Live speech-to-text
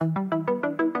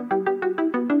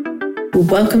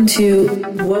Welcome to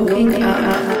Woking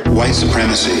Up. White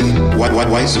supremacy.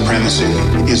 White supremacy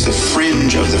is the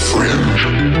fringe of the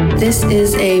fringe. This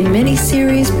is a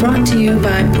mini-series brought to you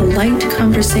by Polite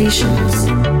Conversations.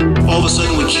 All of a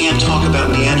sudden we can't talk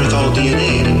about Neanderthal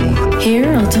DNA anymore.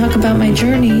 Here I'll talk about my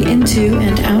journey into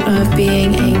and out of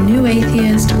being a new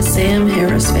atheist Sam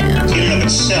Harris fan. In and of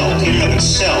itself,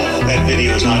 that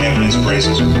video is not evidence of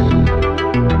racism.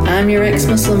 I'm your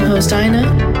ex-Muslim host,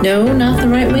 Ina. No, not the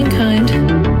right-wing kind.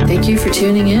 Thank you for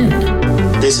tuning in.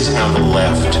 This is how the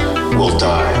left will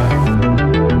die.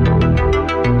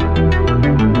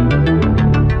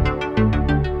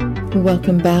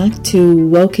 Welcome back to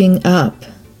Woking Up.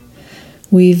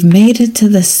 We've made it to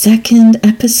the second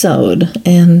episode,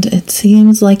 and it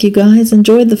seems like you guys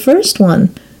enjoyed the first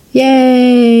one.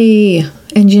 Yay!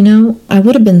 And you know, I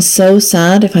would have been so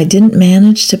sad if I didn't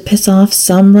manage to piss off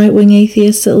some right-wing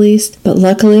atheists at least, but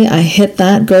luckily I hit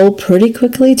that goal pretty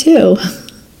quickly too.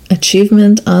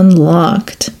 Achievement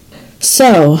unlocked.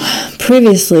 So,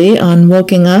 previously on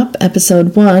Woking Up,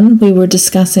 episode 1, we were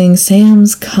discussing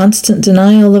Sam's constant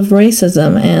denial of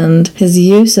racism and his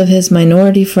use of his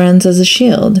minority friends as a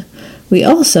shield. We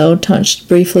also touched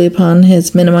briefly upon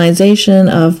his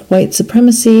minimization of white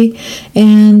supremacy,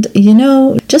 and, you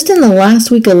know, just in the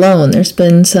last week alone, there's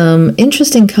been some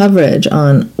interesting coverage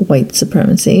on white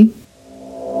supremacy.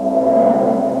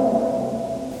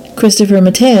 Christopher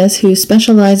Mateus, who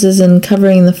specializes in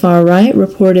covering the far right,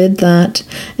 reported that,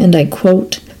 and I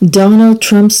quote, Donald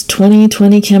Trump's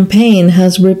 2020 campaign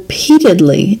has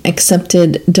repeatedly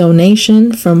accepted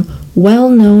donation from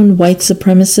well-known white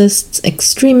supremacists,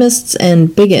 extremists,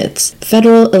 and bigots,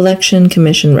 Federal Election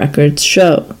Commission records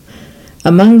show.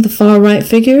 Among the far-right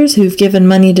figures who've given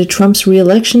money to Trump's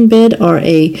re-election bid are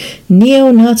a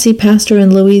neo-Nazi pastor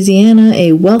in Louisiana,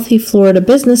 a wealthy Florida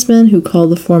businessman who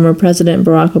called the former President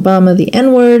Barack Obama the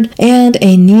N-word, and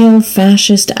a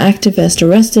neo-fascist activist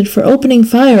arrested for opening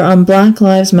fire on Black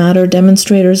Lives Matter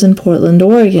demonstrators in Portland,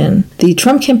 Oregon. The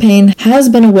Trump campaign has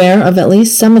been aware of at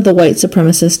least some of the white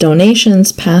supremacist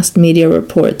donations past media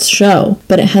reports show,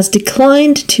 but it has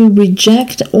declined to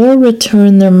reject or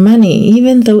return their money,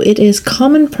 even though it is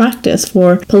common practice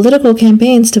for political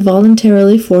campaigns to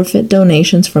voluntarily forfeit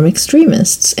donations from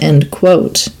extremists, end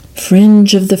quote.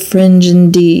 Fringe of the fringe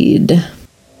indeed.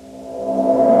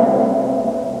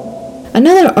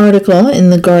 Another article in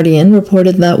The Guardian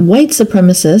reported that white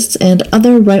supremacists and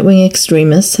other right-wing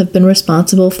extremists have been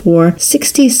responsible for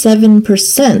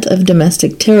 67% of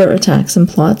domestic terror attacks and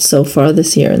plots so far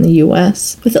this year in the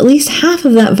U.S., with at least half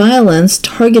of that violence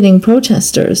targeting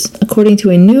protesters, according to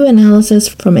a new analysis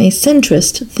from a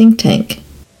centrist think tank.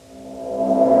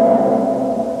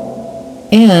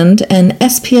 And an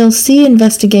SPLC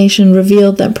investigation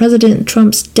revealed that President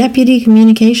Trump's deputy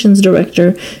communications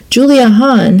director, Julia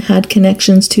Hahn, had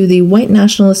connections to the white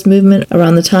nationalist movement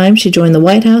around the time she joined the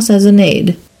White House as an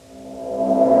aide.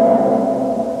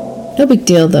 No big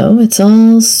deal, though. It's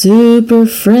all super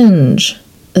fringe.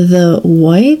 The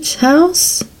White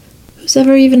House? Who's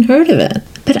ever even heard of it?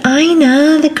 But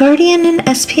Ina, The Guardian and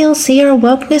SPLC are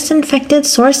wokeness-infected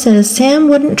sources. Sam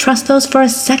wouldn't trust those for a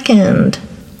second.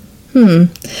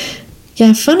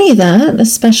 Yeah, funny that,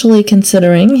 especially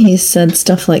considering he's said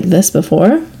stuff like this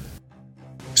before.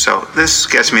 So this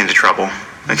gets me into trouble,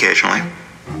 occasionally.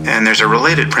 And there's a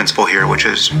related principle here, which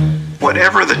is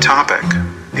whatever the topic,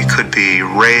 it could be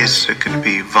race, it could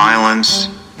be violence,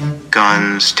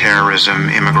 guns, terrorism,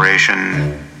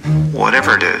 immigration,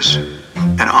 whatever it is,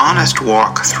 an honest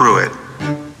walk through it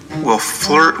will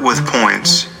flirt with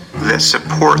points that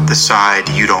support the side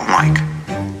you don't like.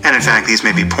 And in fact, these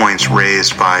may be points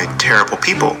raised by terrible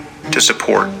people to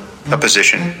support a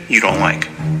position you don't like,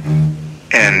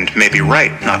 and may be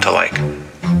right not to like.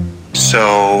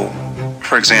 So,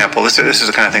 for example, this is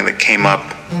the kind of thing that came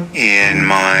up in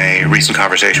my recent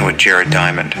conversation with Jared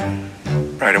Diamond.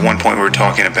 Right, at one point we were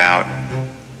talking about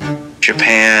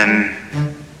Japan,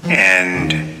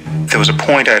 and there was a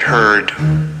point I'd heard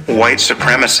white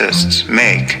supremacists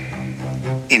make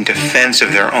in defense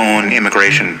of their own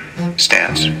immigration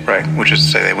stance, right? Which is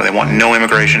to say they want no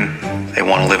immigration, they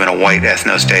want to live in a white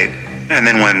ethno-state. And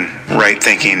then when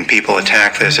right-thinking people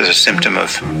attack this as a symptom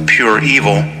of pure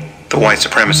evil, the white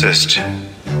supremacist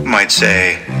might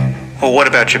say, well, what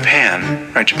about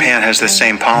Japan? Right? Japan has the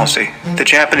same policy. The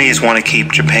Japanese want to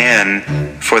keep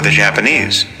Japan for the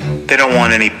Japanese. They don't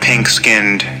want any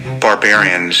pink-skinned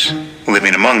barbarians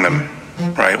living among them,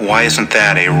 right? Why isn't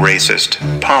that a racist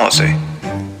policy?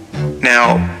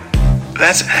 Now,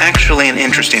 that's actually an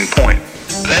interesting point.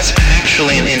 That's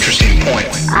actually an interesting point.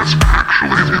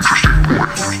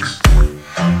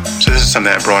 So this is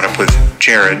something I brought up with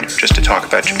Jared just to talk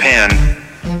about Japan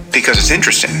because it's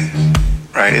interesting,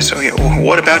 right? So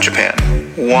what about Japan?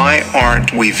 Why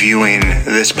aren't we viewing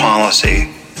this policy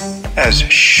as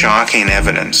shocking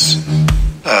evidence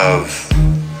of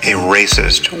a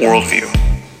racist worldview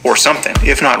or something,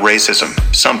 if not racism,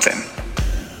 something?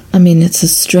 I mean, it's a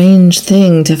strange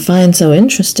thing to find so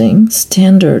interesting.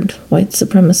 Standard white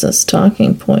supremacist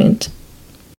talking point.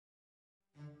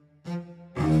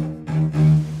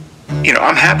 You know,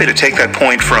 I'm happy to take that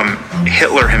point from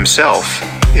Hitler himself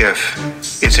if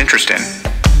it's interesting.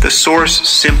 The source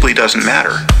simply doesn't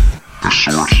matter.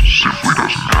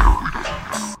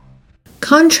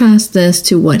 Contrast this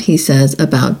to what he says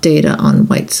about data on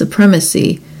white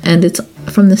supremacy, and it's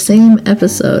from the same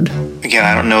episode. Again,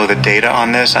 I don't know the data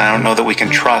on this. I don't know that we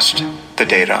can trust the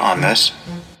data on this.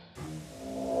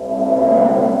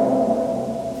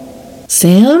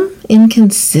 Sam?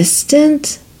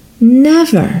 Inconsistent?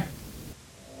 Never.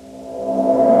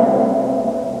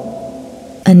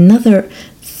 Another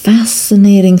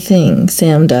fascinating thing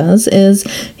Sam does is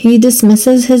he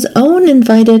dismisses his own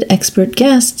invited expert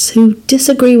guests who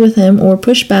disagree with him or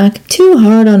push back too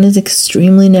hard on his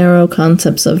extremely narrow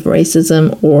concepts of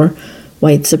racism or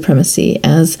white supremacy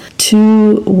as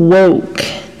too woke,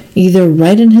 either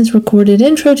right in his recorded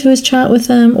intro to his chat with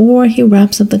them, or he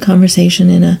wraps up the conversation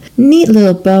in a neat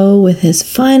little bow with his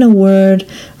final word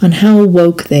on how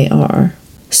woke they are,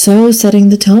 so setting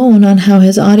the tone on how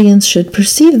his audience should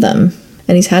perceive them.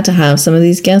 And he's had to have some of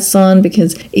these guests on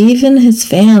because even his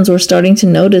fans were starting to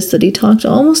notice that he talked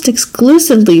almost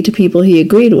exclusively to people he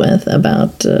agreed with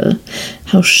about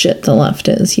how shit the left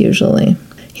is usually.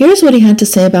 Here's what he had to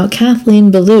say about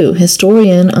Kathleen Belew,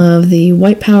 historian of the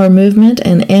White Power movement,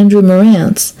 and Andrew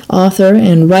Marantz, author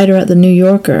and writer at The New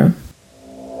Yorker.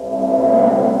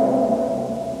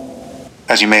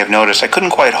 As you may have noticed, I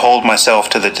couldn't quite hold myself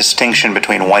to the distinction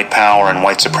between white power and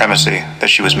white supremacy that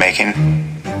she was making.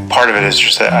 Part of it is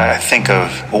just that I think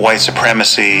of white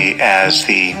supremacy as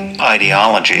the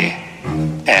ideology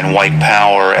and white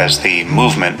power as the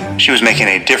movement. She was making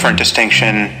a different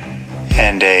distinction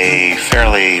and a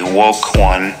fairly woke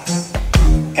one,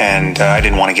 and I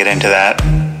didn't want to get into that.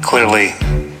 Clearly,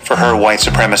 for her, white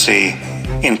supremacy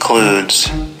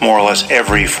includes more or less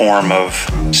every form of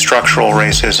structural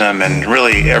racism and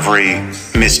really every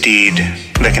misdeed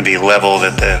that can be leveled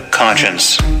at the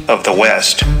conscience of the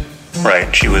West.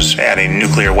 Right, she was adding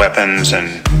nuclear weapons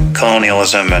and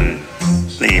colonialism and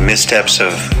the missteps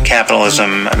of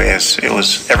capitalism. I mean, it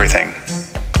was everything.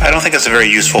 I don't think it's a very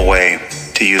useful way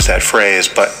to use that phrase,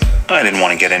 but I didn't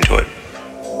want to get into it.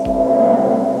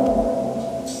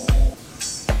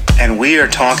 And we are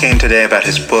talking today about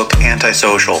his book,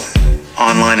 Antisocial: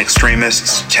 Online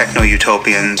Extremists,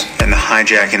 Techno-Utopians, and the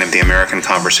Hijacking of the American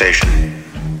Conversation.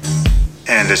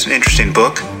 And it's an interesting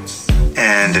book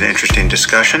and an interesting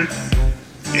discussion.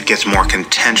 It gets more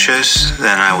contentious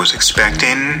than I was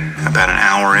expecting about an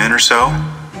hour in or so.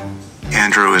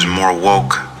 Andrew is more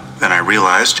woke than I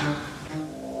realized.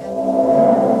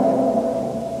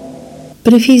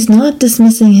 But if he's not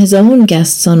dismissing his own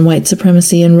guests on white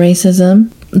supremacy and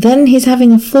racism, then he's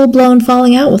having a full-blown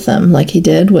falling out with them, like he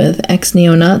did with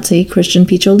ex-neo-Nazi Christian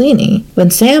Picciolini, when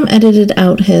Sam edited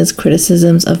out his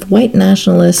criticisms of white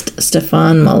nationalist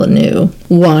Stefan Molyneux.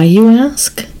 Why, you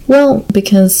ask? Well,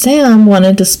 because Sam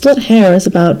wanted to split hairs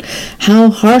about how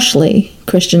harshly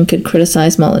Christian could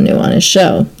criticize Molyneux on his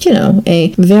show. You know,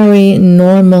 a very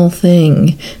normal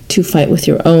thing to fight with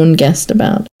your own guest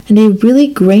about, and a really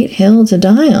great hill to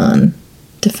die on,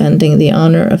 defending the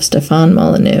honor of Stefan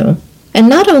Molyneux. And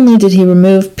not only did he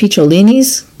remove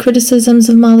Picciolini's criticisms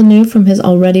of Molyneux from his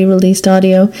already released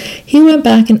audio, he went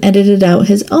back and edited out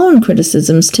his own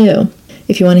criticisms too.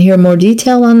 If you want to hear more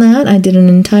detail on that, I did an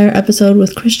entire episode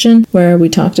with Christian where we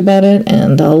talked about it,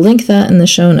 and I'll link that in the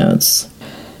show notes.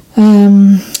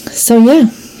 So yeah,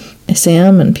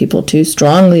 Sam and people too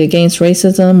strongly against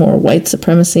racism or white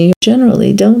supremacy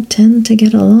generally don't tend to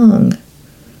get along.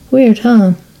 Weird,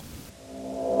 huh?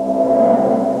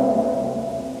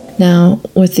 Now,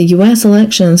 with the U.S.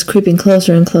 elections creeping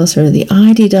closer and closer, the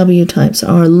IDW types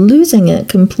are losing it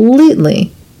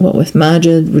completely. What with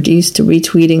Maajid reduced to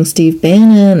retweeting Steve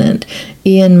Bannon and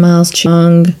Ian Miles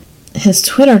Cheong, his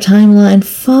Twitter timeline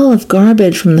full of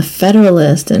garbage from the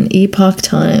Federalist and Epoch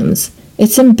Times.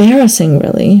 It's embarrassing,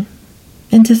 really.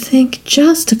 And to think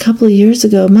just a couple of years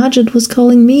ago, Maajid was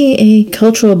calling me a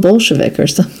cultural Bolshevik or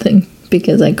something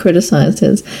because I criticized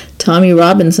his Tommy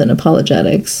Robinson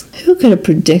apologetics. Who could have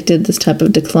predicted this type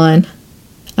of decline?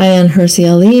 Ayaan Hirsi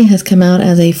Ali has come out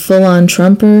as a full-on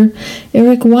Trumper.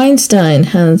 Eric Weinstein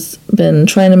has been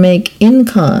trying to make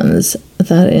incons,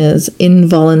 that is,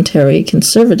 involuntary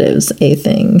conservatives, a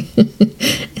thing.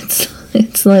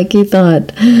 It's like he thought,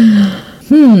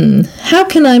 how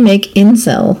can I make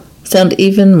incel sound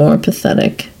even more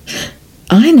pathetic?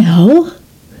 I know.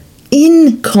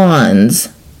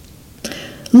 Incons.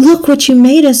 Look what you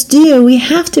made us do. We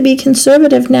have to be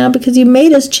conservative now because you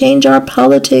made us change our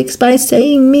politics by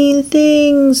saying mean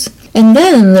things. And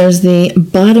then there's the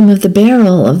bottom of the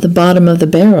barrel of the bottom of the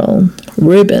barrel,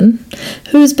 Rubin,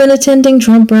 who's been attending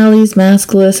Trump rallies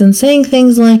maskless and saying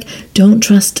things like, don't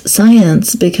trust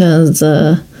science because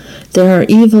there are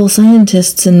evil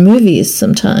scientists in movies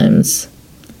sometimes.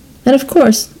 And of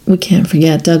course, we can't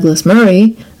forget Douglas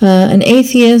Murray, an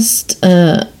atheist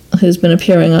who's been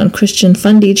appearing on Christian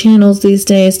Fundy channels these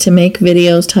days to make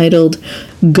videos titled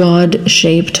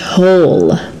God-Shaped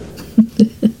Hole,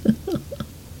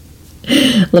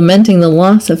 lamenting the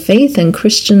loss of faith and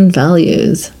Christian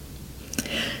values.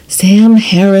 Sam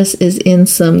Harris is in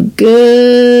some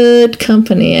good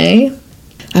company, eh?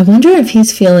 I wonder if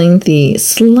he's feeling the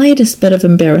slightest bit of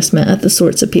embarrassment at the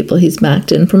sorts of people he's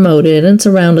backed and promoted and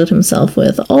surrounded himself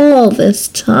with all this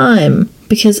time.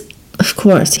 Because, of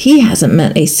course, he hasn't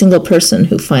met a single person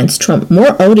who finds Trump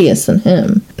more odious than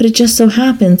him. But it just so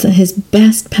happens that his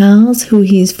best pals, who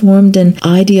he's formed an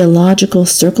ideological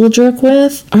circle jerk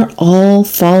with, are all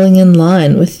falling in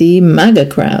line with the MAGA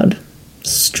crowd.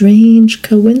 Strange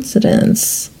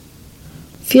coincidence.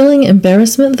 Feeling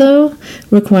embarrassment, though,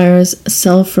 requires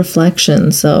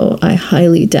self-reflection, so I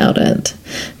highly doubt it.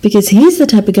 Because he's the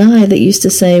type of guy that used to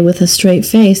say with a straight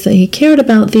face that he cared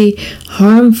about the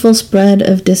harmful spread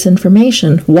of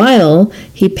disinformation while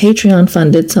he Patreon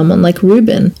funded someone like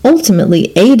Rubin,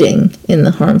 ultimately aiding in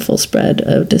the harmful spread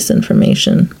of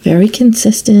disinformation. Very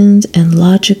consistent and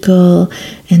logical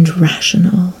and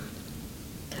rational.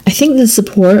 I think the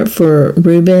support for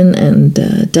Rubin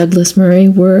and Douglas Murray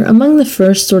were among the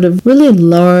first sort of really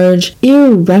large,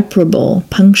 irreparable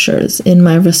punctures in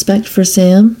my respect for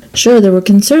Sam. Sure, there were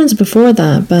concerns before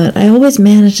that, but I always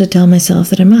managed to tell myself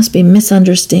that I must be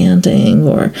misunderstanding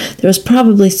or there was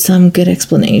probably some good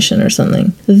explanation or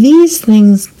something. These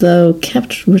things, though,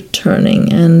 kept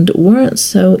returning and weren't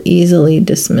so easily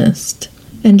dismissed.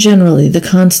 And generally, the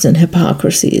constant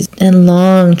hypocrisies and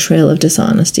long trail of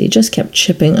dishonesty just kept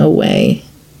chipping away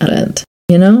at it,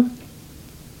 you know?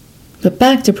 But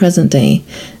back to present day,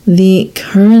 the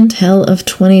current hell of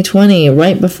 2020,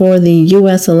 right before the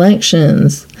U.S.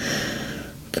 elections.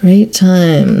 Great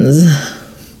times.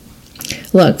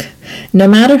 Look, no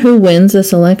matter who wins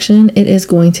this election, it is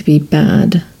going to be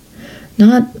bad.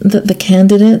 Not that the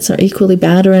candidates are equally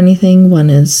bad or anything.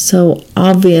 One is so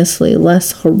obviously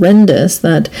less horrendous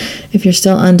that if you're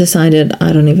still undecided,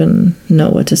 I don't even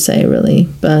know what to say, really.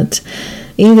 But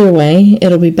either way,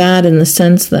 it'll be bad in the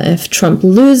sense that if Trump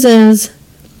loses,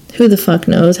 who the fuck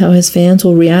knows how his fans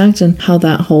will react and how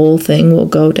that whole thing will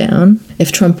go down.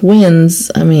 If Trump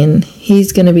wins, I mean,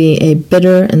 he's going to be a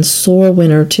bitter and sore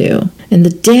winner too. And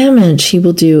the damage he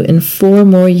will do in 4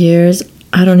 more years,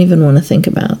 I don't even want to think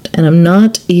about, and I'm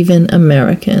not even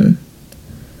American.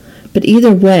 But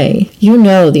either way, you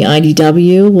know the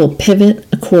IDW will pivot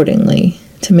accordingly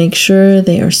to make sure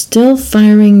they are still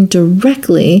firing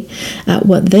directly at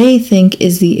what they think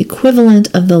is the equivalent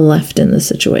of the left in the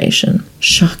situation.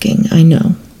 Shocking, I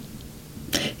know.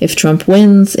 If Trump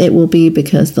wins, it will be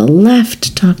because the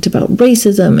left talked about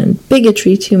racism and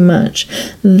bigotry too much.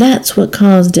 That's what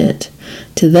caused it.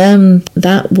 To them,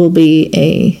 that will be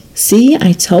a "see,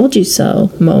 I told you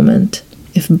so" moment.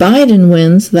 If Biden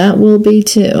wins, that will be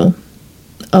too.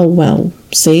 Oh, well,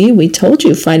 see, we told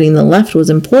you fighting the left was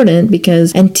important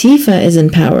because Antifa is in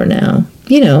power now.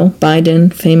 You know,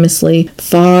 Biden, famously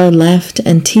far left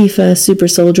Antifa super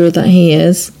soldier that he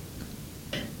is.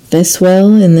 This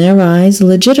will, in their eyes,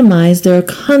 legitimize their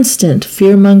constant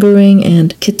fear-mongering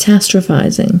and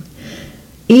catastrophizing.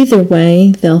 Either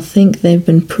way, they'll think they've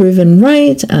been proven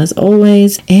right, as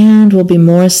always, and will be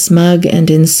more smug and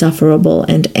insufferable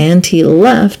and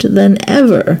anti-left than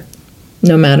ever,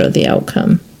 no matter the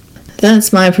outcome.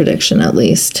 That's my prediction, at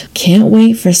least. Can't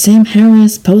wait for Sam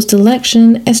Harris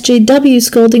post-election SJW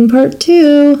scolding part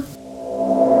 2.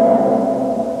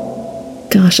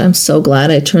 Gosh, I'm so glad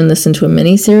I turned this into a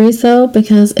mini-series, though,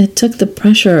 because it took the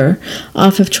pressure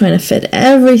off of trying to fit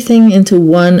everything into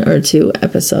 1 or 2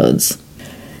 episodes.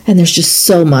 And there's just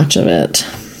so much of it.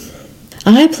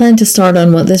 I plan to start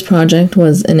on what this project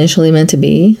was initially meant to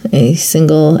be, a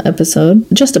single episode,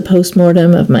 just a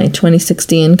post-mortem of my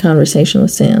 2016 conversation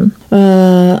with Sam.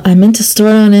 I meant to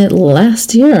start on it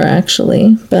last year,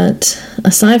 actually, but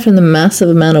aside from the massive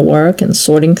amount of work and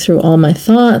sorting through all my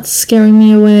thoughts scaring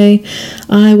me away,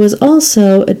 I was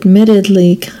also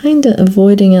admittedly kind of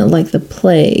avoiding it like the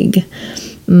plague.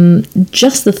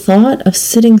 Just the thought of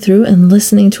sitting through and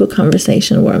listening to a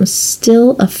conversation where I'm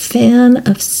still a fan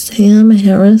of Sam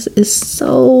Harris is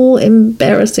so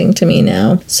embarrassing to me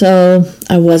now. So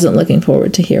I wasn't looking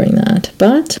forward to hearing that.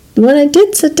 But when I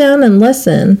did sit down and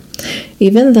listen,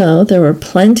 even though there were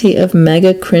plenty of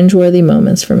mega cringeworthy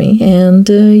moments for me, and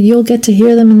you'll get to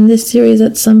hear them in this series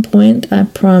at some point, I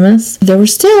promise, there were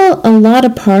still a lot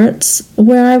of parts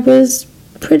where I was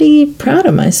pretty proud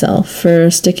of myself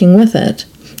for sticking with it.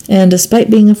 And despite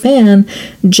being a fan,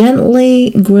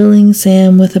 gently grilling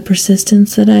Sam with a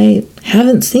persistence that I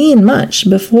haven't seen much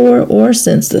before or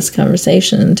since this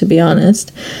conversation, to be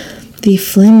honest. The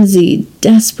flimsy,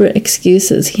 desperate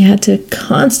excuses he had to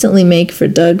constantly make for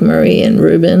Doug, Murray, and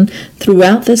Ruben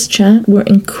throughout this chat were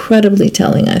incredibly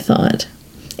telling, I thought,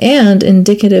 and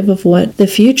indicative of what the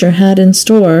future had in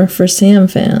store for Sam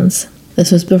fans.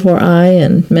 This was before I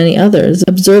and many others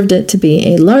observed it to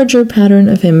be a larger pattern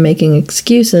of him making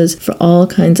excuses for all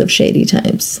kinds of shady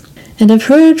types. And I've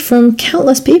heard from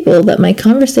countless people that my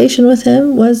conversation with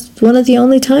him was one of the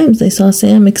only times they saw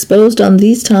Sam exposed on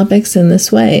these topics in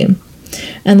this way,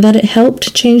 and that it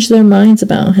helped change their minds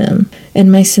about him.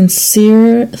 And my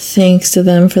sincere thanks to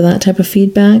them for that type of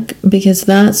feedback, because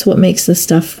that's what makes this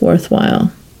stuff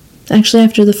worthwhile. Actually,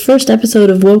 after the first episode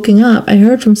of Woking Up, I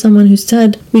heard from someone who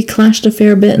said we clashed a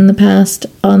fair bit in the past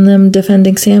on them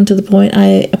defending Sam to the point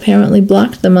I apparently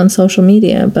blocked them on social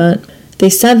media, but they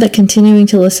said that continuing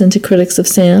to listen to critics of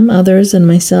Sam, others, and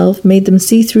myself made them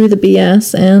see through the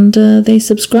BS, and they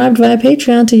subscribed via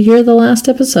Patreon to hear the last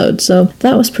episode, so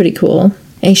that was pretty cool.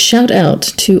 A shout out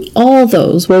to all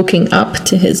those woking up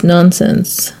to his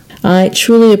nonsense. I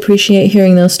truly appreciate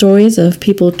hearing those stories of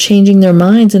people changing their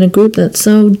minds in a group that's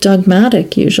so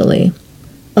dogmatic usually.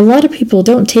 A lot of people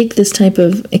don't take this type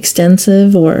of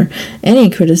extensive or any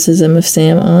criticism of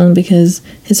Sam on because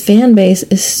his fan base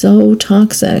is so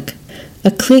toxic.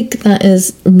 A clique that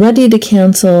is ready to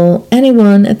cancel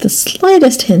anyone at the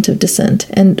slightest hint of dissent,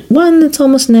 and one that's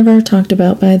almost never talked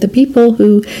about by the people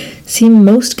who seem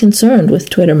most concerned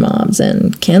with Twitter mobs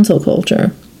and cancel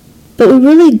culture. But we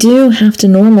really do have to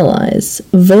normalize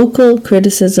vocal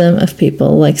criticism of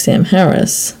people like Sam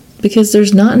Harris, because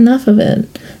there's not enough of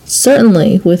it,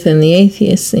 certainly within the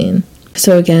atheist scene.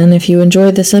 So again, if you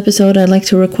enjoyed this episode, I'd like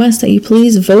to request that you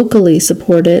please vocally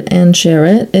support it and share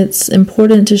it. It's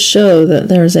important to show that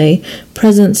there's a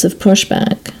presence of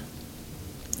pushback.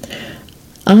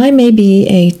 I may be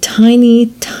a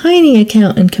tiny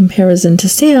account in comparison to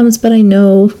Sam's, but I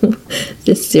know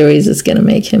this series is going to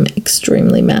make him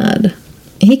extremely mad.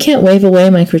 He can't wave away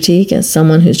my critique as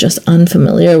someone who's just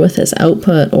unfamiliar with his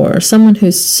output or someone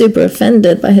who's super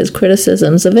offended by his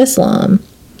criticisms of Islam.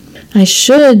 I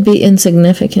should be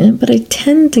insignificant, but I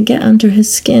tend to get under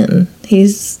his skin.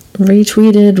 He's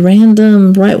retweeted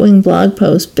random right-wing blog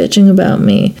posts bitching about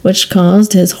me, which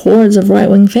caused his hordes of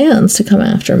right-wing fans to come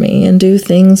after me and do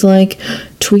things like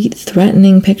tweet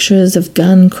threatening pictures of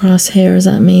gun crosshairs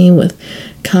at me with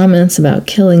comments about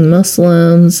killing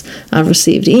Muslims. I've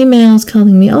received emails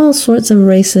calling me all sorts of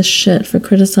racist shit for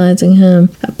criticizing him,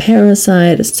 a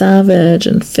parasite, a savage,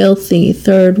 and filthy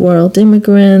third world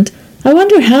immigrant. I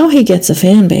wonder how he gets a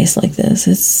fan base like this.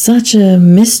 It's such a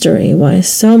mystery why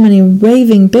so many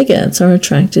raving bigots are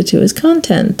attracted to his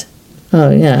content.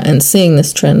 Oh yeah, and seeing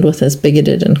this trend with his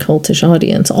bigoted and cultish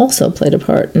audience also played a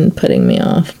part in putting me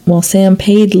off. While Sam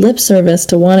paid lip service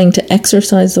to wanting to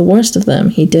exorcise the worst of them,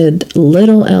 he did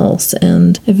little else,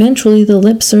 and eventually the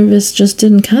lip service just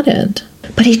didn't cut it.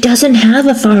 But he doesn't have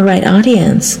a far-right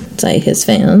audience, say his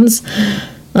fans.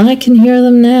 I can hear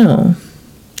them now.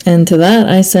 And to that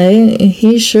I say,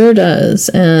 he sure does,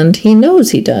 and he knows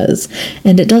he does,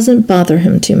 and it doesn't bother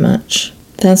him too much.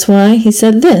 That's why he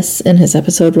said this in his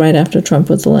episode right after Trump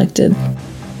was elected.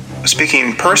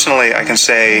 Speaking personally, I can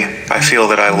say I feel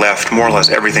that I left more or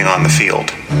less everything on the field.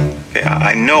 Yeah,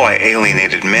 I know I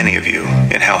alienated many of you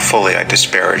in how fully I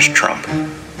disparaged Trump.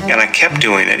 And I kept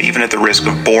doing it even at the risk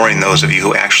of boring those of you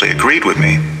who actually agreed with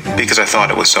me, because I thought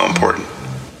it was so important.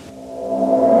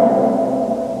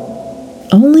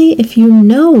 Only if you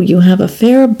know you have a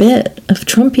fair bit of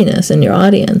Trumpiness in your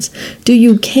audience do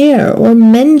you care or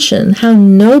mention how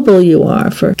noble you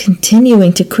are for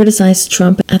continuing to criticize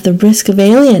Trump at the risk of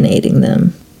alienating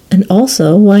them. and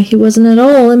also why he wasn't at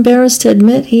all embarrassed to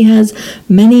admit he has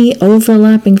many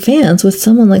overlapping fans with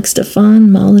someone like Stefan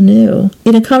Molyneux.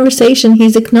 In a conversation,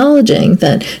 he's acknowledging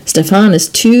that Stefan is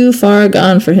too far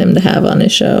gone for him to have on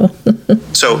his show.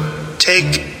 So,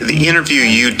 take the interview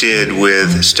you did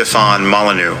with Stefan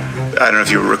Molyneux. I don't know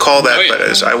if you recall that, but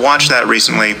as I watched that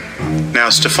recently. Now,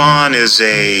 Stefan is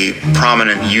a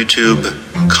prominent YouTube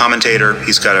commentator.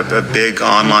 He's got a big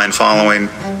online following.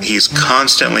 He's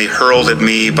constantly hurled at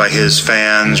me by his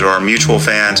fans or mutual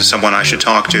fans as someone I should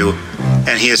talk to.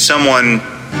 And he is someone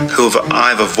who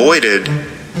I've avoided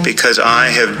because I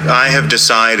have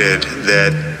decided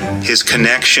that his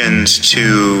connections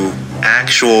to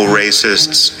actual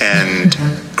racists and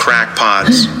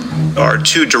crackpots are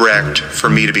too direct for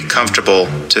me to be comfortable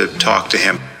to talk to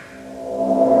him.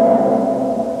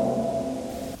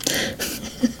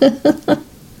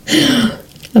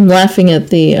 I'm laughing at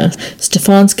the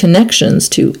Stefan's connections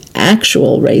to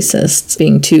actual racists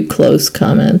being too close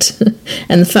comment.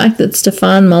 And the fact that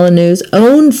Stefan Molyneux's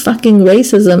own fucking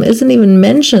racism isn't even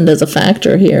mentioned as a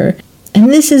factor here. And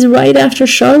this is right after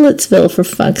Charlottesville, for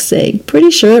fuck's sake.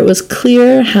 Pretty sure it was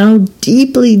clear how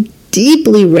deeply,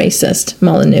 deeply racist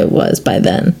Molyneux was by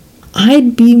then.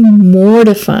 I'd be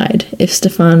mortified if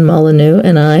Stefan Molyneux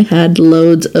and I had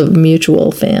loads of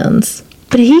mutual fans.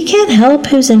 But he can't help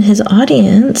who's in his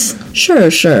audience. Sure.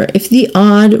 If the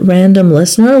odd random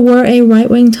listener were a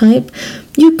right-wing type,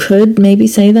 you could maybe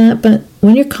say that, but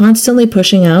when you're constantly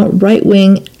pushing out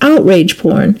right-wing outrage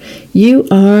porn, you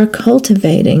are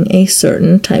cultivating a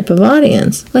certain type of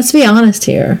audience. Let's be honest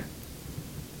here.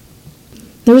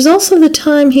 There was also the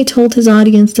time he told his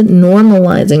audience that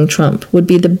normalizing Trump would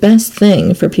be the best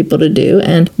thing for people to do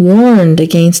and warned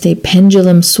against a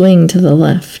pendulum swing to the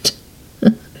left.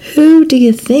 Who do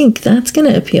you think that's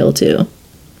going to appeal to?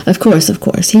 Of course,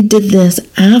 he did this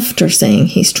after saying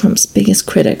he's Trump's biggest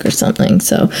critic or something,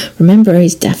 so remember,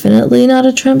 he's definitely not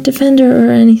a Trump defender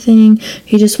or anything.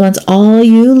 He just wants all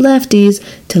you lefties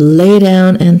to lay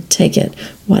down and take it,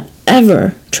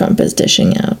 whatever Trump is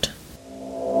dishing out.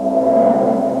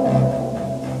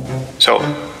 So,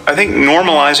 I think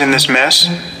normalizing this mess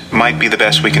might be the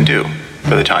best we can do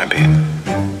for the time being.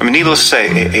 I mean, needless to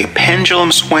say, a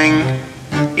pendulum swing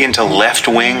into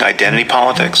left-wing identity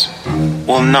politics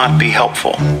will not be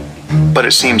helpful, but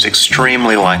it seems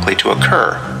extremely likely to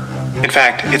occur. In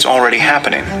fact, it's already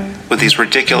happening with these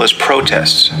ridiculous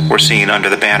protests we're seeing under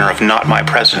the banner of Not My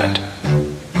President.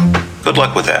 Good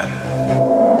luck with that.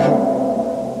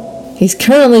 He's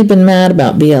currently been mad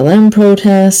about BLM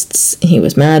protests. He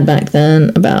was mad back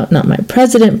then about Not My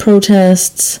President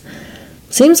protests.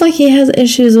 Seems like he has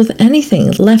issues with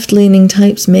anything left-leaning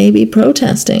types may be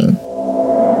protesting.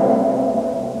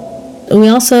 We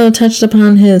also touched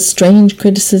upon his strange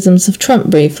criticisms of Trump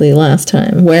briefly last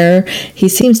time, where he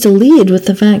seems to lead with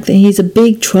the fact that he's a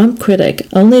big Trump critic,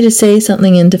 only to say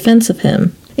something in defense of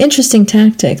him. Interesting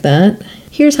tactic, that.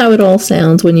 Here's how it all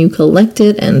sounds when you collect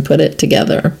it and put it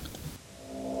together.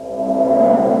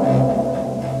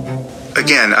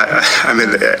 Again,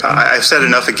 I've said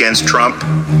enough against Trump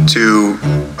to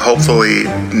hopefully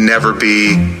never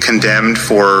be condemned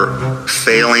for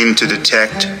failing to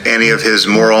detect any of his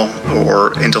moral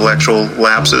or intellectual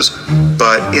lapses.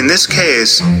 But in this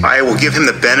case, I will give him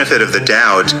the benefit of the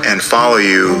doubt and follow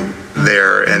you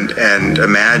there and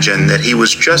imagine that he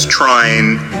was just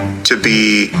trying to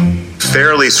be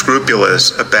fairly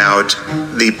scrupulous about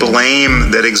the blame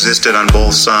that existed on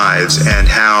both sides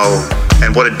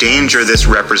and what a danger this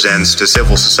represents to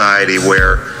civil society,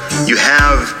 where you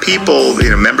have people,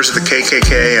 members of the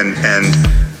KKK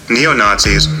and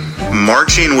neo-Nazis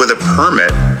marching with a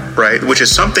permit, right, which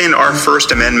is something our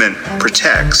First Amendment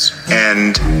protects,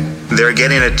 and they're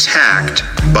getting attacked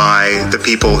by the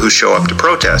people who show up to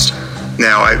protest.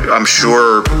 Now, I'm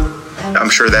sure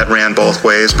that ran both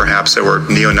ways. Perhaps there were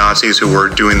neo-Nazis who were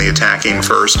doing the attacking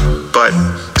first. But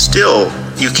still,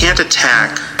 you can't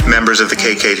attack members of the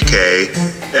KKK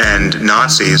and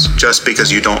Nazis just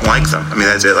because you don't like them. I mean,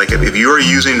 that's it. Like, if you are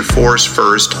using force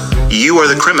first, you are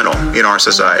the criminal in our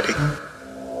society.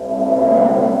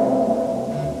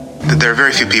 There are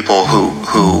very few people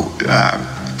who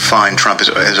find Trump as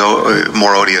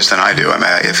more odious than I do. I mean,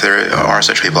 if there are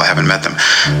such people, I haven't met them.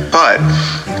 But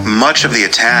many of the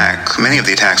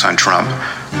attacks on Trump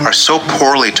are so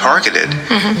poorly targeted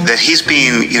that he's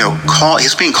being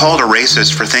called a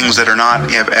racist for things that are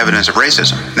not evidence of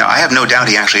racism. Now, I have no doubt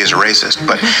he actually is a racist,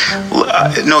 but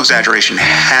no exaggeration,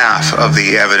 half of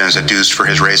the evidence adduced for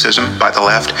his racism by the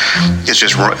left is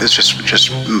just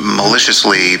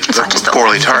maliciously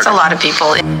poorly targeted. It's a lot of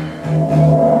people.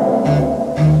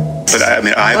 But I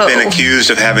mean, I've been accused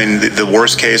of having the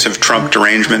worst case of Trump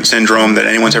derangement syndrome that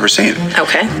anyone's ever seen.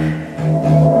 Okay.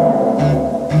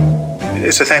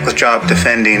 It's a thankless job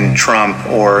defending Trump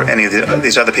or any of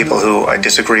these other people who I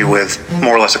disagree with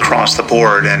more or less across the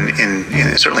board. And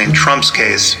certainly in Trump's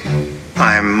case,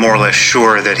 I'm more or less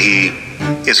sure that he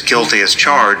is guilty as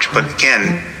charged. But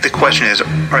again, the question is,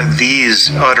 are these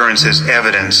utterances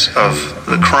evidence of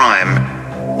the crime?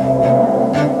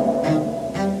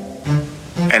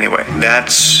 Anyway,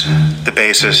 that's the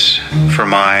basis for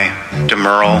my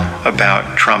demurral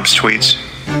about Trump's tweets.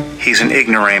 He's an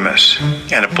ignoramus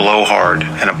and a blowhard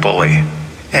and a bully.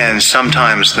 And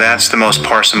sometimes that's the most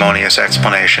parsimonious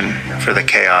explanation for the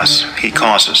chaos he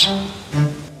causes.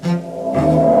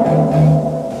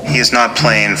 He is not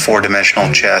playing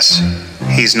four-dimensional chess.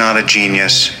 He's not a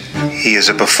genius. He is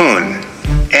a buffoon.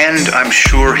 And I'm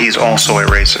sure he's also a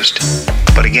racist.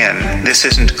 But again, this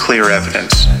isn't clear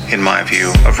evidence, in my view,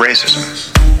 of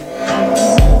racism.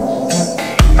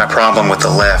 My problem with the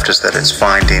left is that it's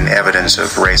finding evidence of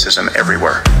racism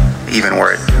everywhere, even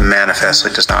where it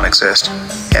manifestly does not exist.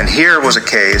 And here was a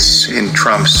case in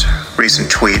Trump's recent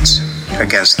tweets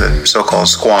against the so-called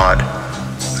squad,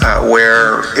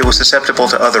 where it was susceptible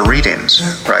to other readings,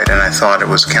 right? And I thought it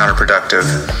was counterproductive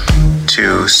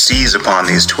to seize upon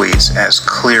these tweets as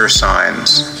clear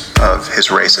signs of his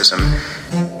racism.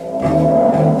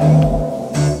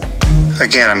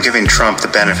 Again, I'm giving Trump the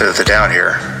benefit of the doubt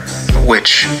here,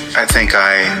 which I think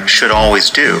I should always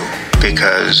do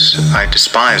because I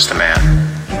despise the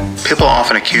man. People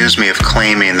often accuse me of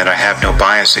claiming that I have no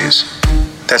biases.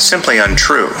 That's simply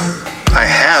untrue. I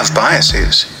have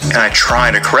biases, and I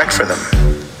try to correct for them.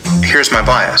 Here's my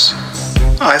bias.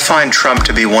 I find Trump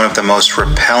to be one of the most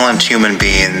repellent human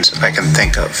beings I can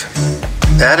think of.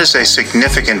 That is a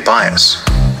significant bias.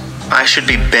 I should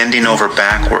be bending over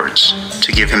backwards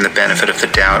to give him the benefit of the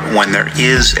doubt when there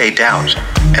is a doubt.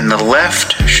 And the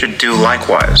left should do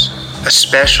likewise,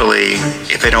 especially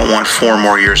if they don't want 4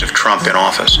 more years of Trump in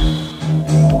office.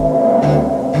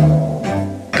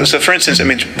 So for instance, I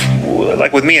mean,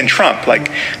 like with me and Trump,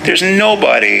 like there's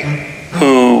nobody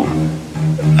who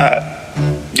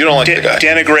you don't like the guy.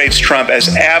 Denigrates Trump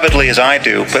as avidly as I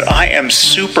do, but I am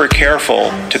super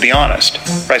careful, to be honest.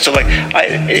 Right? So, like,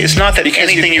 it's not that because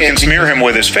anything you can smear him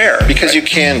with is fair. Because right? You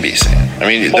can be, Sam. I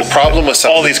mean, the problem with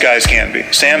all these guys can be.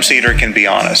 Sam Seder can be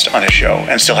honest on his show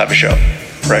and still have a show.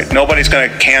 Right? Nobody's going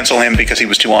to cancel him because he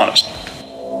was too honest.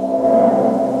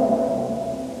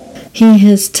 He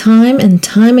has time and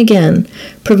time again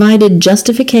provided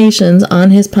justifications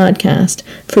on his podcast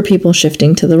for people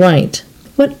shifting to the right.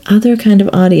 What other kind of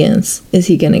audience is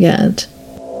he going to get?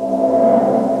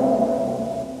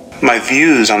 My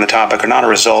views on the topic are not a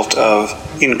result of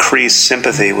increased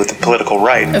sympathy with the political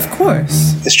right. Of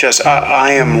course. It's just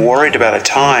I am worried about a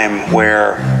time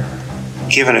where,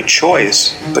 given a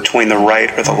choice between the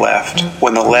right or the left,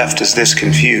 when the left is this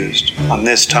confused on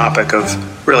this topic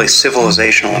of really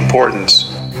civilizational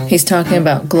importance. He's talking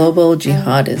about global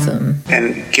jihadism.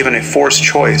 And given a forced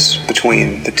choice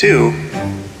between the two,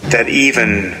 that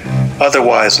even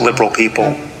otherwise liberal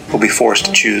people will be forced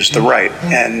to choose the right.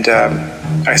 And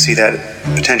I see that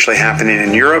potentially happening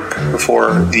in Europe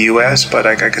before the U.S., but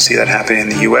I can see that happening in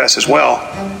the U.S. as well.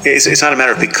 It's not a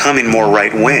matter of becoming more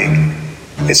right-wing.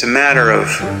 It's a matter of,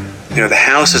 the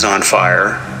house is on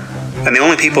fire, and the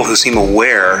only people who seem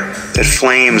aware that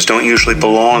flames don't usually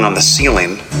belong on the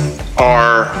ceiling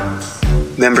are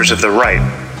members of the right.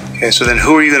 Okay, so then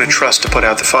who are you going to trust to put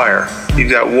out the fire? You've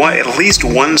got at least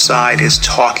one side is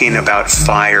talking about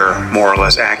fire more or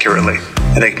less accurately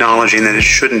and acknowledging that it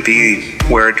shouldn't be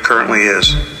where it currently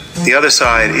is. The other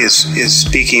side is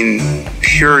speaking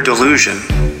pure delusion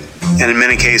and in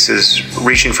many cases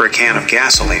reaching for a can of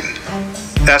gasoline.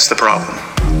 That's the problem.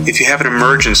 If you have an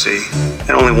emergency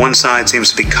and only one side seems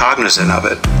to be cognizant of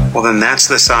it, well then that's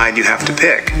the side you have to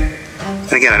pick.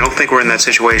 And again, I don't think we're in that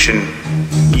situation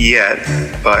yet,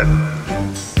 but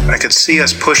I could see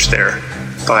us pushed there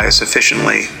by a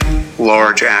sufficiently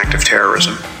large act of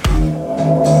terrorism.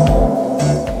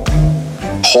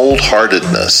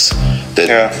 Cold-heartedness,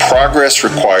 that progress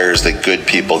requires that good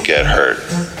people get hurt.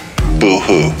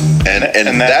 Boo-hoo.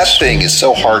 And that thing is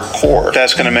so hardcore.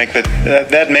 That's going to make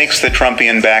that makes the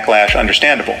Trumpian backlash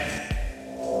understandable.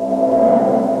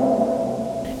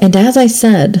 And as I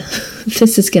said,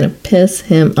 this is going to piss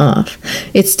him off.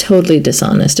 It's totally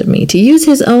dishonest of me to use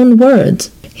his own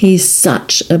words. He's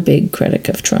such a big critic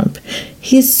of Trump.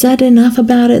 He's said enough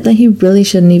about it that he really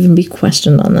shouldn't even be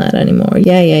questioned on that anymore.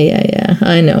 Yeah.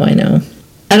 I know.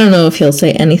 I don't know if he'll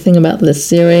say anything about this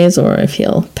series or if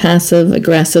he'll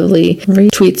passive-aggressively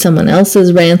retweet someone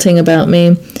else's ranting about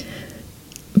me.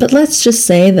 But let's just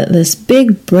say that this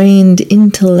big-brained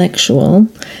intellectual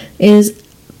is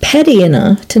petty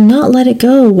enough to not let it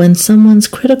go when someone's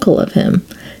critical of him,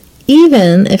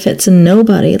 even if it's a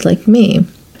nobody like me.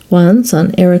 Once,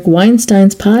 on Eric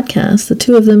Weinstein's podcast, the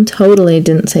two of them totally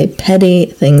didn't say petty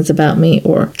things about me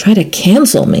or try to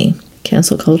cancel me.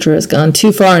 Cancel culture has gone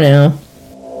too far now.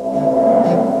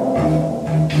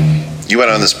 You went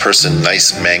on this person,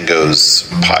 Nice Mango's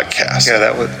podcast. Yeah,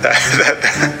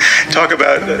 that talk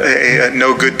about a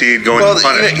no good deed going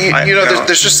unpunished.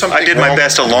 There's just something. I did my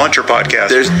best to launch your podcast.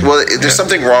 There's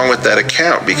something wrong with that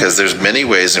account because there's many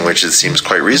ways in which it seems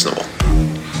quite reasonable.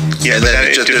 Yeah, and then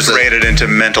it just created into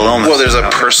mental illness. Well,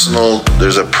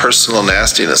 there's a personal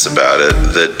nastiness about it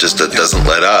that just doesn't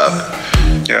let up.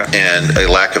 Yeah. And a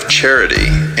lack of charity.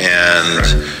 And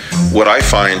what I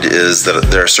find is that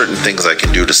there are certain things I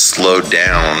can do to slow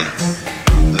down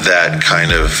that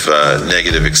kind of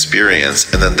negative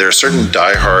experience. And then there are certain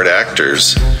diehard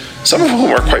actors, some of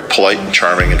whom are quite polite and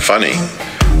charming and funny,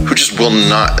 who just will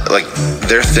not, like,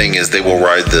 their thing is they will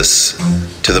ride this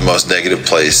to the most negative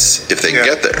place if they can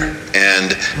get there.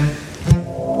 And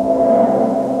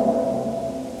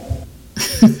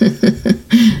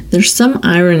there's some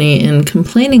irony in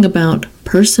complaining about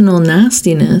personal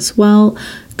nastiness while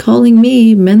calling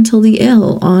me mentally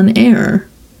ill on air.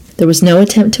 There was no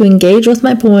attempt to engage with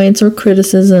my points or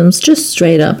criticisms, just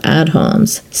straight up ad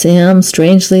homs. Sam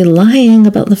strangely lying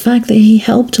about the fact that he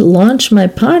helped launch my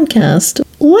podcast.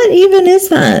 What even is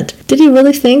that? Did he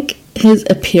really think his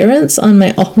appearance on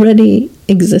my already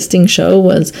existing show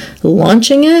was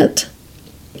launching it?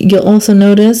 You'll also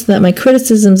notice that my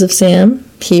criticisms of Sam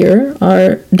here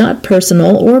are not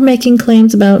personal or making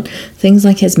claims about things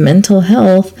like his mental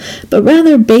health, but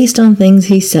rather based on things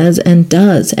he says and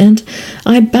does, and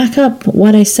I back up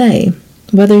what I say.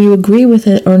 Whether you agree with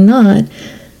it or not,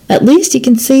 at least you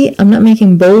can see I'm not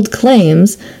making bold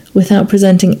claims without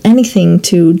presenting anything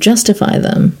to justify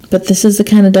them. But this is the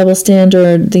kind of double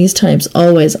standard these types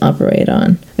always operate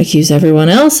on. Accuse everyone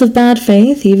else of bad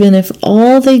faith, even if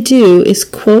all they do is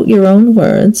quote your own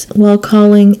words, while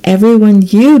calling everyone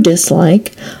you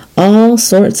dislike all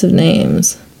sorts of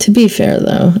names. To be fair,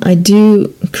 though, I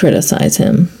do criticize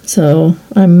him, so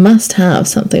I must have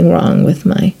something wrong with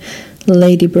my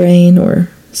lady brain or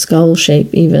skull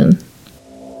shape even.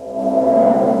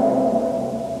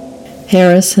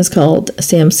 Harris has called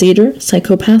Sam Seder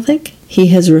psychopathic. He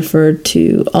has referred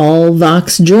to all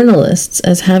Vox journalists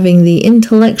as having the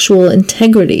intellectual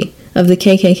integrity of the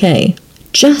KKK.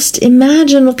 Just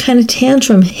imagine what kind of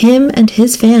tantrum him and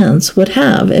his fans would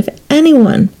have if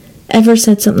anyone ever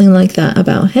said something like that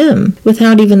about him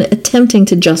without even attempting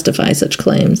to justify such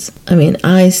claims. I mean,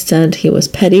 I said he was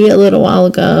petty a little while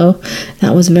ago.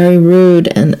 That was very rude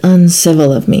and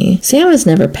uncivil of me. Sam is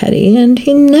never petty, and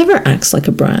he never acts like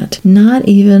a brat, not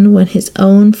even when his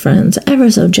own friends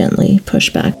ever so gently push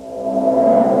back.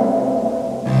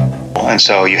 And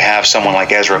so you have someone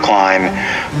like Ezra Klein,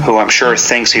 who I'm sure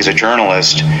thinks he's a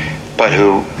journalist, but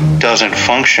who doesn't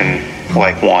function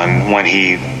like one when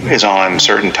he is on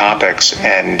certain topics,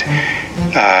 and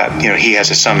he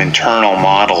has some internal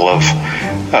model of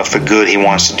the good he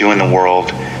wants to do in the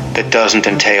world that doesn't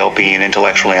entail being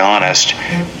intellectually honest,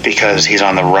 because he's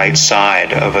on the right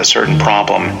side of a certain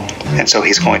problem, and so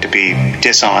he's going to be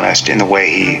dishonest in the way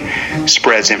he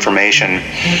spreads information.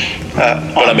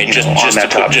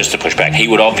 Just to push back, he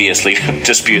would obviously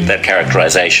dispute that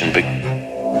characterization. But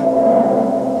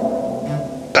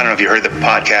I don't know if you heard the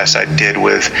podcast I did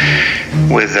with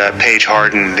Paige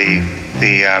Harden,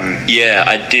 Yeah,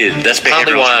 I did. That's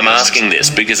partly why I'm asking this,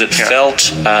 because it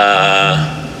felt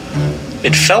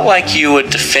like you were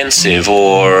defensive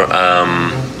or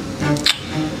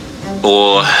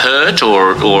hurt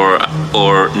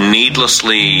or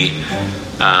needlessly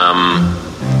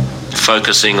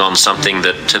focusing on something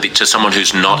that to someone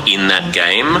who's not in that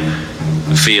game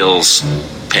feels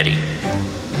petty.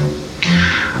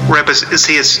 Rep,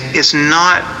 it's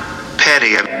not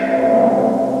petty.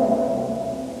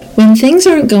 When things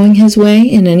aren't going his way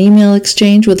in an email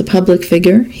exchange with a public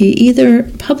figure, he either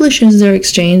publishes their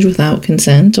exchange without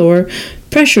consent or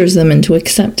pressures them into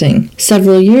accepting.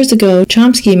 Several years ago,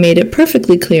 Chomsky made it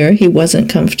perfectly clear he wasn't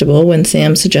comfortable when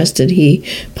Sam suggested he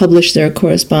publish their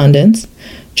correspondence.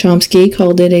 Chomsky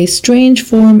called it a strange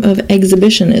form of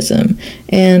exhibitionism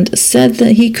and said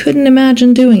that he couldn't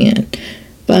imagine doing it,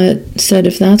 but said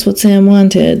if that's what Sam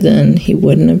wanted, then he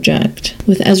wouldn't object.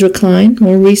 With Ezra Klein,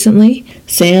 more recently,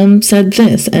 Sam said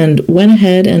this and went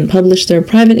ahead and published their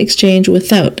private exchange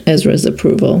without Ezra's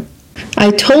approval.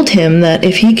 I told him that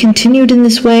if he continued in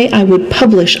this way, I would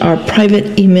publish our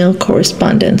private email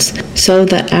correspondence so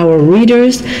that our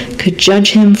readers could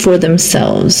judge him for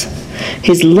themselves.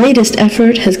 His latest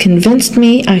effort has convinced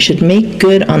me I should make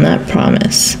good on that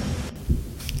promise.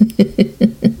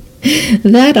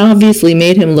 That obviously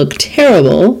made him look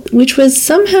terrible, which was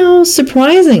somehow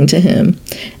surprising to him.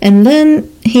 And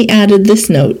then he added this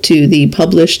note to the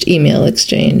published email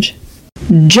exchange.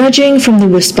 Judging from the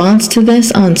response to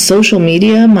this on social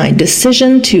media, my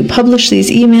decision to publish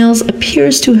these emails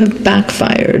appears to have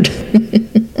backfired.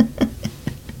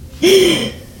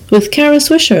 With Kara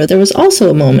Swisher, there was also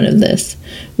a moment of this,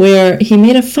 where he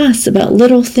made a fuss about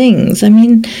little things. I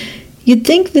mean, you'd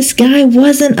think this guy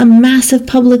wasn't a massive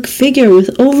public figure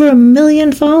with over 1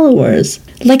 million followers.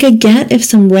 Like I get if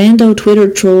some rando Twitter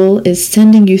troll is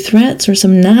sending you threats or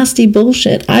some nasty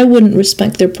bullshit, I wouldn't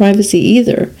respect their privacy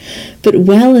either. But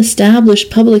well-established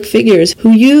public figures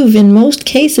who you've in most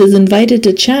cases invited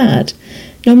to chat,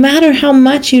 no matter how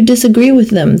much you disagree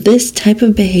with them, this type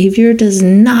of behavior does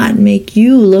not make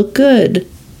you look good.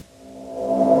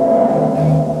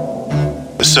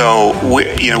 So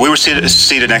we were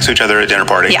seated next to each other at a dinner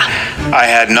party. Yeah. I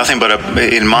had nothing but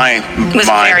in my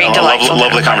mind a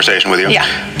lovely conversation with you. Yeah.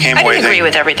 I didn't agree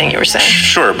with everything you were saying.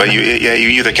 Sure, but you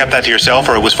either kept that to yourself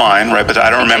or it was fine, right? But I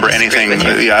don't remember anything.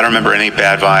 Yeah, I don't remember any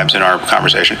bad vibes in our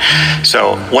conversation.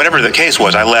 So whatever the case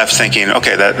was, I left thinking,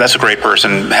 okay, that's a great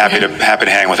person. Happy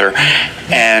to hang with her.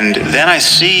 And then I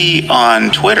see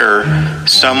on Twitter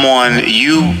someone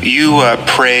you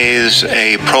praise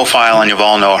a profile on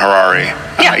Yuval Noah Harari.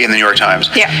 In the New York Times.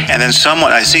 Yeah. And then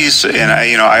someone I see, and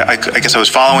I guess I was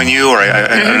following you, or I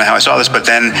don't know how I saw this, but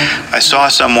then I saw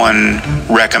someone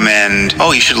recommend,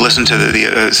 you should listen to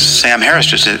the Sam Harris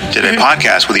just did a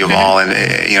podcast with Yuval,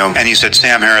 and you said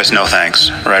Sam Harris, no thanks,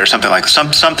 right, or something like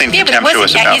something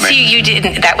contemptuous about me. You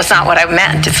didn't. That was not what I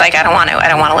meant. It's like I don't want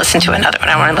to listen to another one.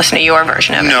 I want to listen to your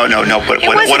version of it. No. But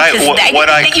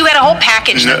you had a whole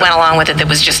package that went along with it that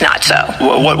was just not so.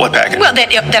 What package? Well,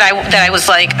 that I was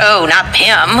like, not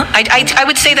him. I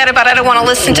would say that about I don't want to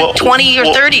listen to 20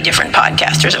 or 30 different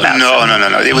podcasters about it. No.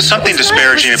 It was something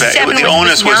disparaging about it. The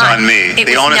onus was on me. It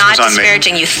was not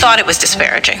disparaging. You thought it was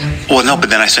disparaging. Well, no, but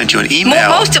then I sent you an email.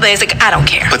 Most of it is like, I don't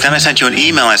care. But then I sent you an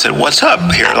email and I said, what's up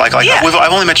here?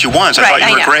 I've only met you once. I thought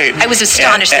you were great. I was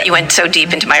astonished that you went so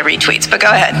deep into my retweets, but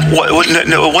go ahead. No,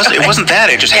 it wasn't that.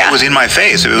 It just it was in my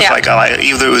face. It was like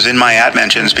either it was in my ad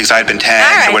mentions because I had been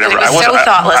tagged or whatever. It was so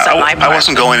thoughtless on my part. I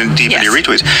wasn't going deep into your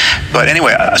retweets. But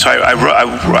anyway, so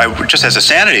I just as a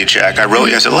sanity check, I wrote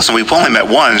you. I said, listen, we've only met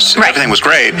once. Right. Everything was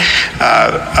great.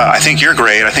 I think you're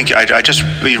great. I think I just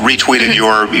retweeted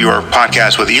your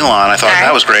podcast with Elon. I thought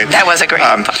that was great. That was a great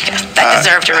podcast. That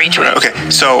deserved a retweet. Okay,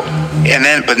 so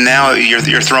but now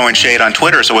you're throwing shade on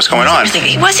Twitter. So what's going on?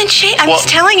 It wasn't shade. I'm just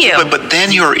telling you. But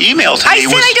then your email to me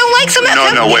was. I said I don't like some of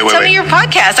that. No, wait. Some of your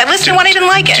podcasts. I listened to one. I didn't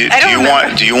like it.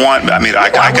 Do you want? I mean, I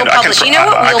can publish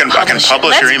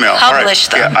your email. Publish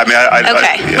them.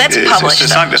 Okay, let's publish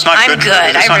them. It's not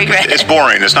good. I regret it. It's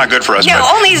boring. It's not good for us. No,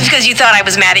 only because you thought I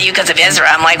was mad at you because of Ezra.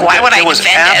 I'm like, why would I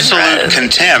defend Ezra? There was absolute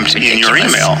contempt in your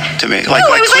email to me. No,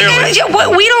 it was like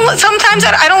we don't. Sometimes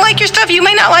I don't like your stuff. You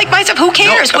may not like my stuff. Who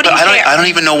cares? What do you care? I don't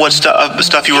even know what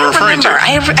stuff you were referring to.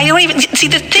 I don't even see.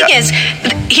 The thing is,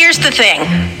 here's the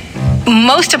thing.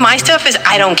 Most of my stuff is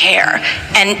I don't care,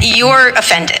 and you're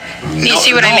offended. You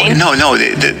see what I mean? No.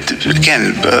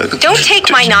 Again, don't take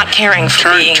my not caring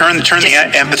for being. Turn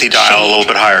the empathy dial a little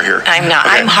bit higher here. I'm not.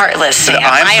 Okay. I'm heartless, Sam.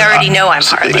 I already know I'm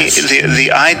heartless.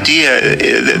 The idea,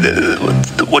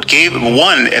 what gave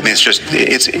one. I mean,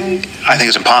 I think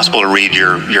it's impossible to read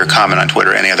your comment on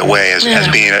Twitter any other way as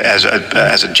being as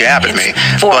a jab at me.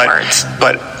 Words.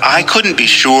 But I couldn't be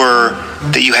sure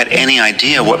that you had any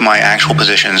idea what my actual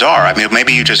positions are. I mean,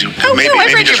 maybe you just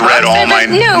read all my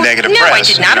negative press. No, I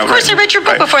did not. Of course, I read your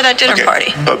book before that dinner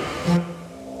party. But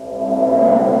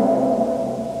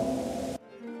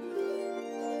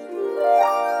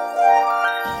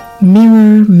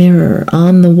mirror, mirror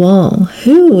on the wall,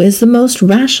 who is the most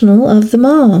rational of them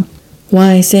all?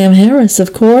 Why, Sam Harris,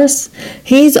 of course.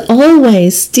 He's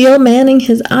always steel-manning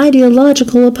his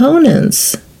ideological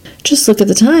opponents. Just look at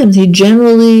the Times. He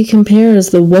generally compares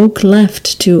the woke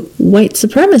left to white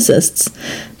supremacists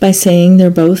by saying they're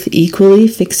both equally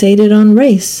fixated on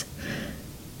race.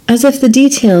 As if the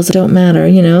details don't matter,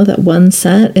 that one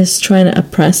set is trying to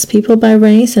oppress people by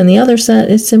race and the other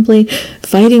set is simply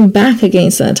fighting back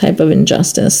against that type of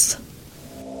injustice.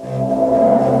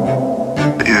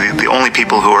 The only people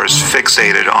people who are as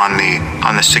fixated on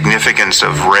the significance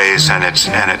of race and its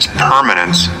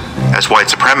permanence as white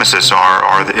supremacists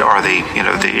are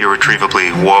the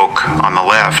irretrievably woke on the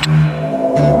left.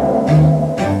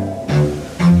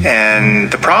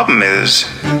 And the problem is,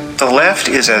 the left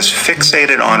is as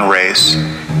fixated on race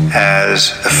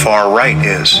as the far right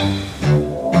is.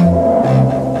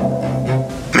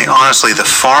 I mean, honestly, the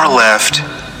far left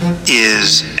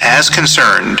is as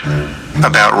concerned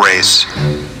about race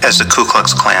as the Ku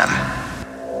Klux Klan.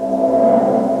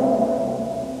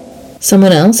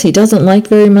 Someone else he doesn't like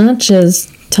very much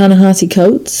is Ta-Nehisi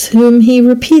Coates, whom he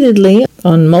repeatedly,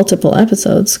 on multiple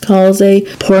episodes, calls a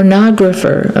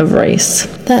pornographer of race.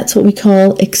 That's what we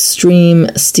call extreme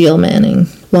steelmanning.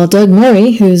 While Doug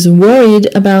Murray, who's worried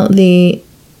about the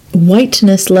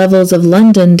whiteness levels of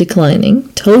London declining,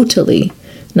 totally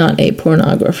not a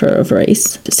pornographer of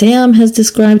race, Sam has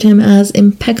described him as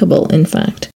impeccable, in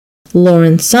fact.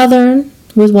 Lauren Southern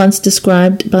was once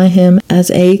described by him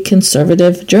as a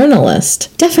conservative journalist.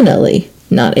 Definitely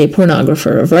not a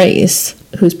pornographer of race,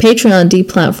 whose Patreon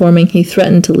deplatforming he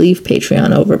threatened to leave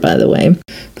Patreon over, by the way.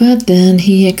 But then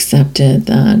he accepted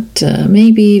that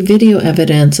maybe video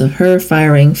evidence of her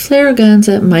firing flare guns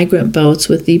at migrant boats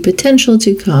with the potential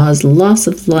to cause loss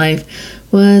of life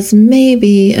was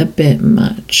maybe a bit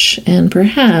much, and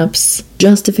perhaps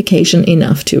justification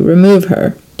enough to remove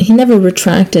her. He never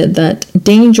retracted that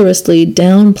dangerously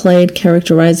downplayed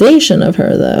characterization of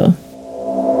her, though.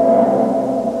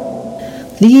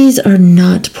 These are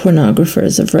not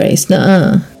pornographers of race,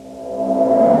 nuh-uh.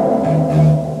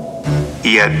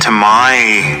 Yet, to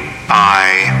my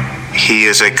eye, he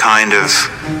is a kind of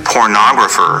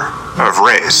pornographer of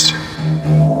race.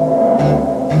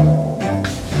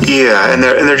 Yeah, and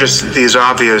they're just these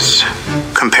obvious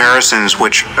comparisons,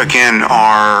 which, again,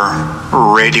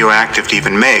 are radioactive to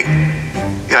even make.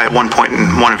 At one point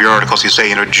in one of your articles, you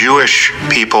say, Jewish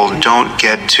people don't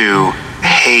get to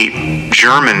hate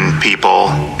German people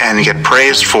and get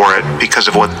praised for it because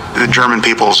of what the German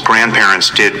people's grandparents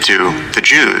did to the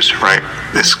Jews, right?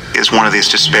 This is one of these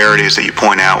disparities that you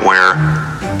point out where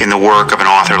in the work of an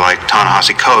author like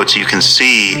Ta-Nehisi Coates, you can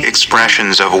see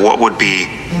expressions of what would be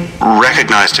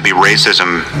recognized to be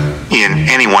racism in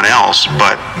anyone else,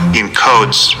 but in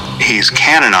Coates, he's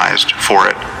canonized for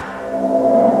it.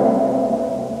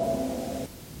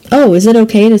 Oh, is it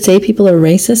okay to say people are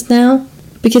racist now?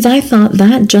 Because I thought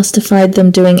that justified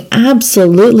them doing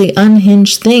absolutely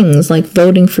unhinged things like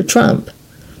voting for Trump.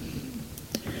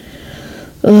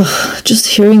 Ugh, just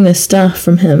hearing this stuff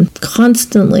from him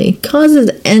constantly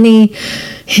causes any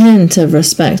hint of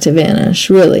respect to vanish,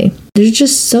 really. There's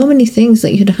just so many things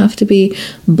that you'd have to be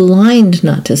blind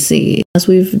not to see, as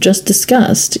we've just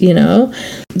discussed,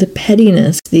 the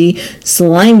pettiness, the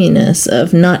sliminess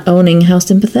of not owning how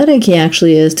sympathetic he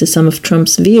actually is to some of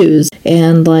Trump's views,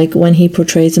 and like when he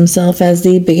portrays himself as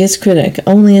the biggest critic,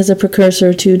 only as a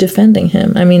precursor to defending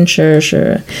him. I mean, sure,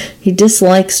 he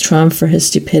dislikes Trump for his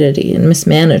stupidity and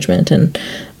mismanagement and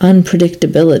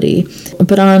unpredictability,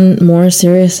 but on more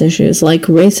serious issues like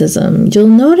racism, you'll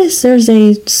notice there's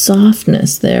a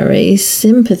softness there, a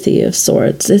sympathy of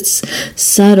sorts. It's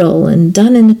subtle and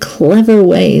done in a clever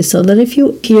way, so that if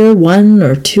you hear one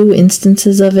or two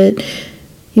instances of it,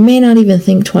 you may not even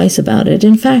think twice about it.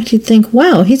 In fact, you'd think,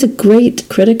 wow, he's a great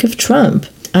critic of Trump.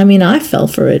 I mean, I fell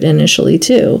for it initially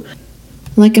too.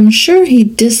 Like, I'm sure he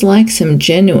dislikes him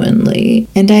genuinely,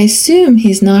 and I assume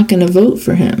he's not going to vote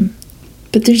for him.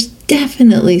 But there's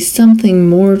definitely something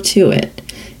more to it.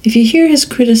 If you hear his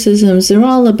criticisms, they're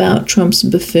all about Trump's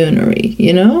buffoonery,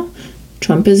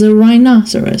 Trump is a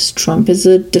rhinoceros. Trump is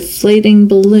a deflating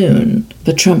balloon.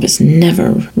 But Trump is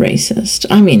never racist.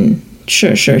 I mean,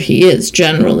 sure, he is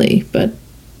generally, but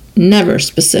never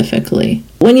specifically.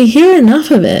 When you hear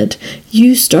enough of it,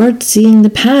 you start seeing the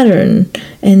pattern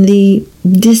and the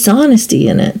dishonesty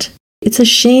in it. It's a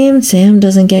shame Sam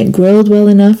doesn't get grilled well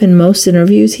enough in most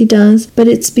interviews he does, but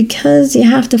it's because you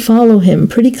have to follow him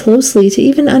pretty closely to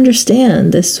even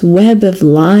understand this web of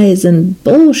lies and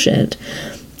bullshit.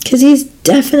 Because he's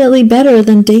definitely better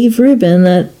than Dave Rubin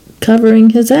at covering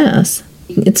his ass.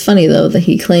 It's funny, though, that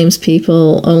he claims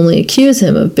people only accuse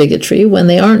him of bigotry when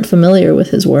they aren't familiar with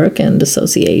his work and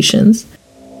associations.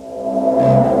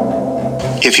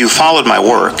 if you followed my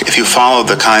work, if you followed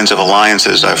the kinds of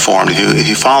alliances I've formed, if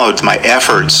you followed my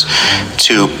efforts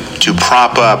to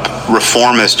prop up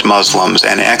reformist Muslims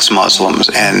and ex-Muslims,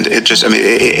 and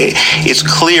it's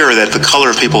clear that the color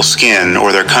of people's skin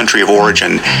or their country of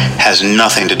origin has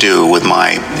nothing to do with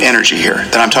my energy here.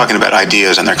 That I'm talking about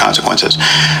ideas and their consequences.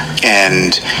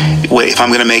 And if I'm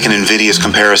going to make an invidious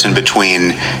comparison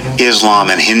between Islam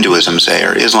and Hinduism, say,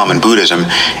 or Islam and Buddhism,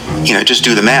 just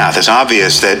do the math. It's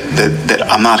obvious that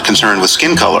I'm not concerned with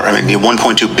skin color. I mean,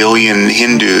 1.2 billion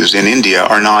Hindus in India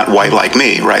are not white like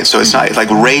me, right? So it's not like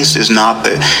race is not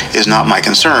my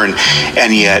concern,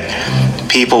 and yet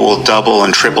people will double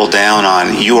and triple down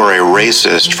on you are a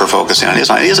racist for focusing on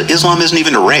Islam. Islam isn't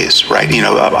even a race, right?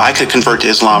 I could convert to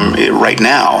Islam right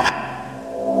now.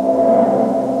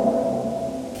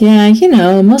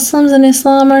 Yeah, Muslims and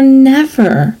Islam are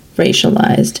never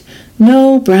racialized.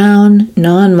 No brown,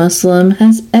 non-Muslim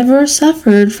has ever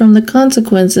suffered from the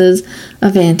consequences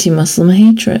of anti-Muslim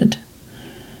hatred.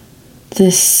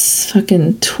 This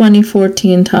fucking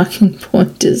 2014 talking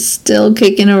point is still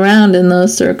kicking around in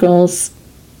those circles.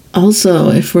 Also,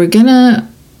 if we're gonna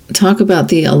talk about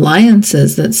the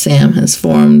alliances that Sam has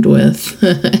formed with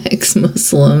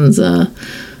ex-Muslims,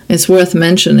 it's worth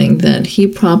mentioning that he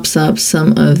props up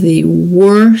some of the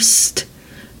worst,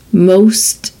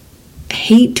 most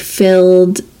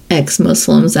hate-filled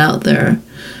ex-Muslims out there.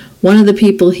 One of the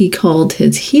people he called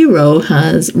his hero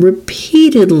has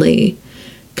repeatedly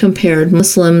compared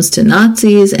Muslims to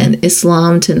Nazis and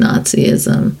Islam to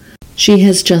Nazism. She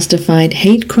has justified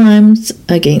hate crimes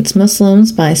against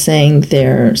Muslims by saying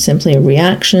they're simply a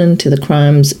reaction to the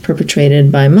crimes perpetrated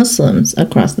by Muslims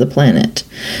across the planet.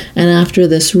 And after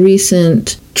this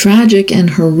recent tragic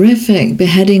and horrific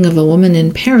beheading of a woman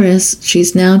in Paris,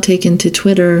 she's now taken to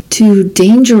Twitter to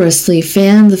dangerously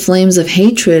fan the flames of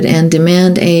hatred and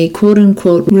demand a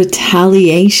quote-unquote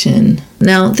retaliation.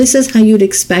 Now, this is how you'd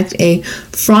expect a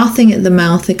frothing at the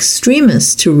mouth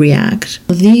extremist to react.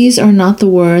 These are not the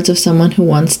words of someone who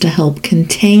wants to help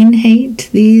contain hate.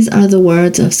 These are the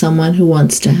words of someone who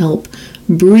wants to help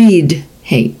breed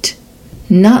hate.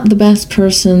 Not the best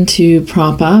person to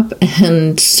prop up,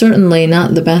 and certainly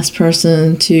not the best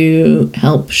person to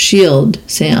help shield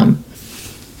Sam.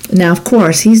 Now, of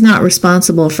course, he's not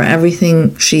responsible for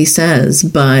everything she says,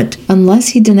 but unless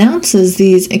he denounces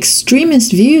these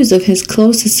extremist views of his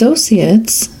close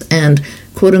associates and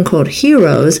quote-unquote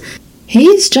heroes,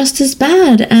 he's just as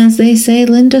bad as they say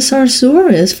Linda Sarsour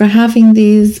is for having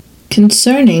these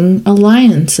concerning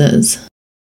alliances.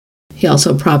 He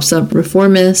also props up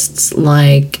reformists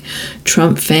like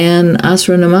Trump fan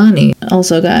Asra Namani.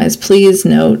 Also, guys, please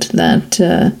note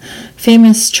that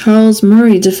famous Charles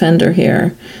Murray defender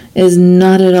here is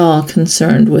not at all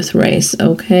concerned with race,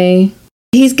 okay?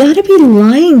 He's got to be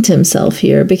lying to himself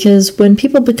here, because when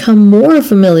people become more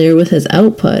familiar with his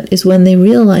output is when they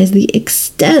realize the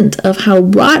extent of how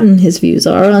rotten his views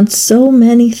are on so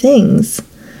many things.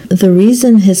 The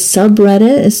reason his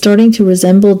subreddit is starting to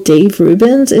resemble Dave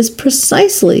Rubin's is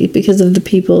precisely because of the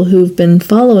people who've been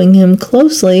following him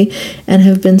closely and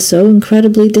have been so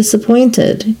incredibly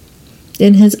disappointed.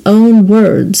 In his own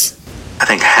words, I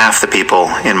think half the people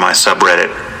in my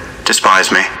subreddit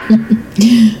despise me.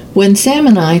 When Sam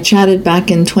and I chatted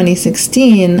back in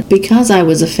 2016, because I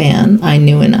was a fan, I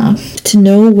knew enough to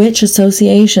know which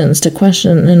associations to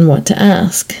question and what to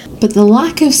ask. But the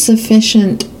lack of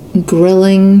sufficient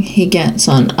grilling he gets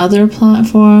on other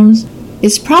platforms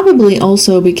is probably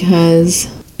also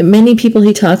because many people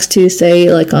he talks to,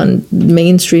 say, like on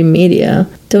mainstream media,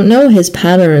 don't know his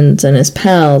patterns and his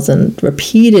pals and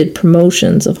repeated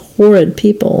promotions of horrid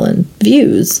people and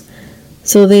views.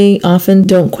 So they often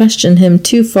don't question him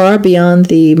too far beyond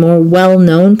the more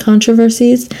well-known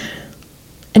controversies,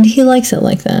 and he likes it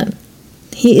like that.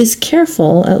 He is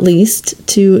careful, at least,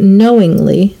 to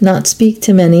knowingly not speak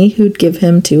to many who'd give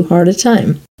him too hard a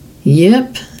time.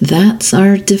 Yep, that's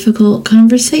our difficult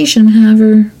conversation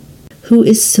haver, who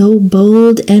is so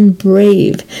bold and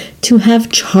brave to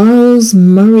have Charles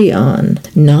Murray on,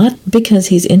 not because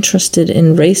he's interested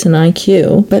in race and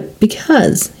IQ, but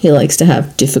because he likes to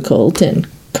have difficult and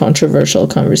controversial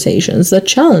conversations that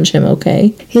challenge him,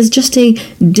 okay? He's just a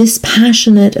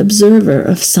dispassionate observer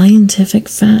of scientific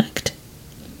fact.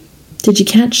 Did you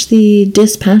catch the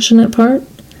dispassionate part?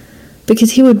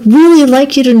 Because he would really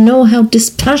like you to know how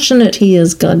dispassionate he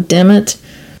is, goddammit.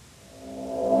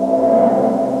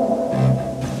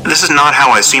 This is not how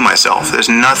I see myself. There's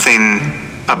nothing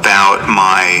about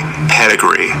my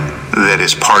pedigree that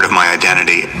is part of my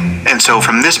identity. And so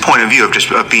from this point of view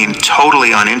of being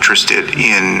totally uninterested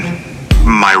in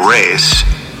my race,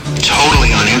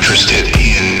 totally uninterested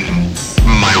in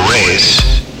my race.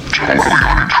 Totally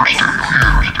uninterested in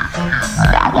my race.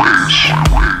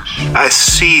 I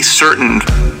see certain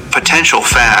potential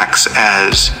facts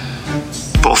as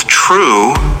both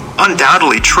true,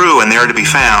 undoubtedly true, and there to be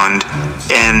found,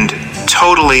 and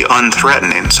totally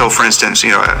unthreatening. So, for instance,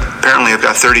 apparently I've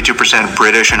got 32%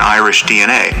 British and Irish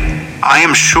DNA. I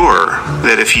am sure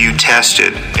that if you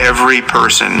tested every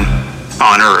person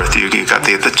on Earth, you got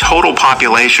the total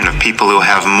population of people who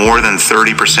have more than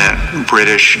 30%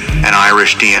 British and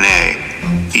Irish DNA,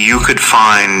 you could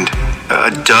find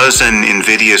a dozen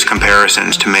invidious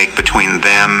comparisons to make between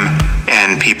them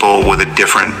and people with a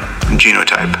different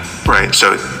genotype, right?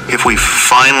 So if we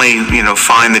finally,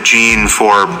 find the gene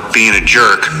for being a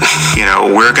jerk,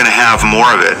 we're going to have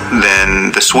more of it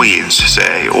than the Swedes,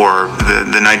 say, or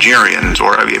the Nigerians,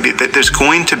 or there's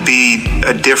going to be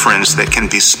a difference that can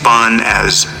be spun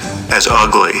as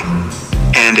ugly.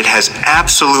 And it has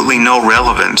absolutely no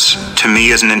relevance to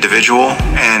me as an individual,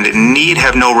 and it need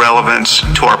have no relevance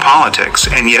to our politics.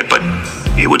 But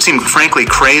it would seem frankly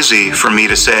crazy for me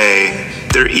to say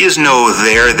there is no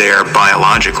there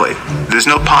biologically. There's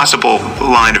no possible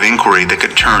line of inquiry that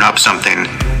could turn up something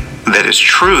that is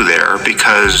true there,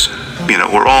 because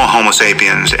we're all Homo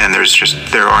sapiens, and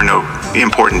there are no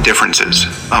important differences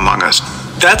among us.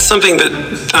 That's something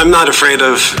that I'm not afraid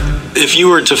of. If you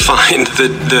were to find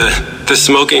the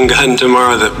smoking gun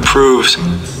tomorrow that proves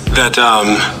that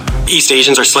East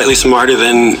Asians are slightly smarter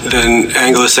than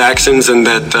Anglo-Saxons, and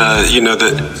that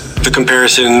that the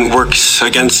comparison works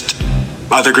against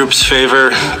other groups'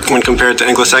 favor when compared to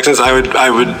Anglo-Saxons, I would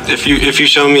if you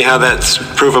show me how that's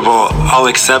provable, I'll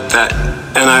accept that.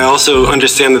 And I also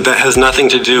understand that has nothing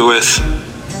to do with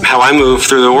how I move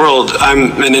through the world.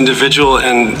 I'm an individual,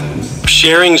 and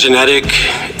sharing genetic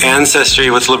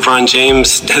ancestry with LeBron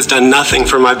James has done nothing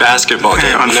for my basketball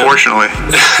game. Unfortunately.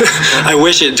 I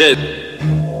wish it did.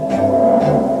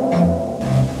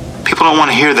 People don't want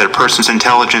to hear that a person's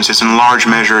intelligence is in large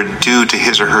measure due to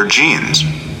his or her genes.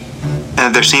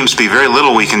 And there seems to be very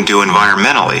little we can do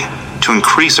environmentally to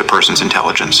increase a person's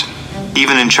intelligence,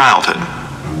 even in childhood.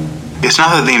 It's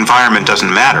not that the environment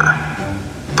doesn't matter,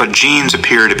 but genes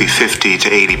appear to be 50 to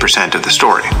 80% of the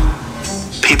story.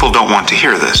 People don't want to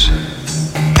hear this.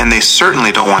 And they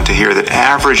certainly don't want to hear that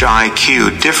average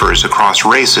IQ differs across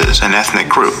races and ethnic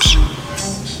groups.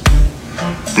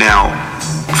 Now,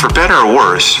 for better or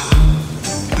worse,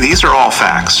 these are all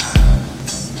facts.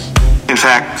 In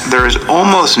fact, there is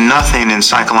almost nothing in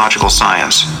psychological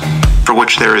science for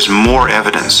which there is more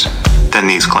evidence than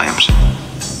these claims.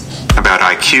 About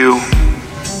IQ,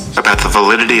 about the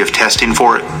validity of testing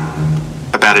for it,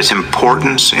 about its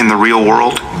importance in the real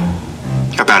world,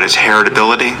 about its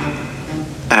heritability,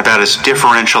 and about its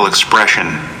differential expression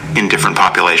in different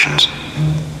populations.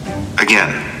 Again,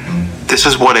 this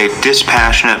is what a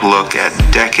dispassionate look at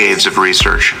decades of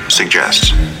research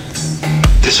suggests.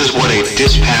 This is what a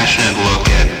dispassionate look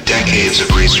at decades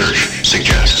of research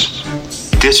suggests.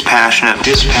 Dispassionate.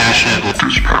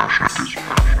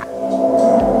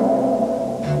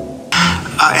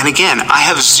 And again, I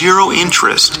have zero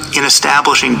interest in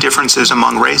establishing differences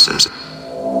among races.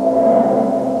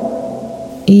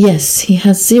 Yes, he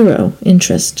has zero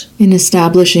interest in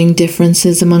establishing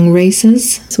differences among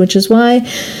races, which is why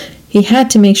he had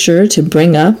to make sure to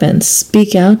bring up and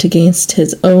speak out against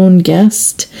his own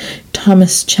guest,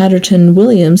 Thomas Chatterton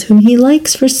Williams, whom he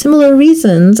likes for similar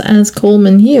reasons as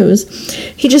Coleman Hughes.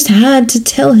 He just had to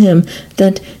tell him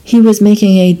that he was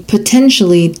making a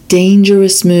potentially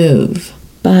dangerous move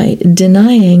by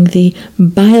denying the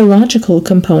biological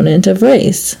component of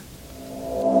race.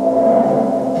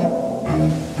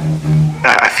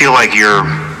 I feel like you're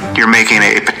making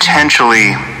a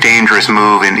potentially dangerous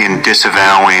move in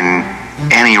disavowing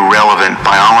any relevant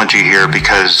biology here,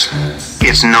 because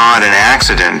it's not an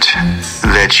accident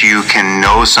that you can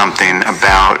know something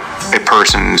about a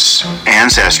person's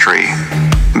ancestry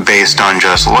based on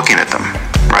just looking at them,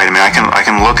 right? I mean, I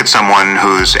can look at someone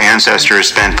whose ancestors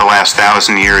spent the last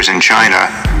 1,000 years in China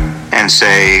and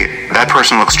say, that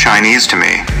person looks Chinese to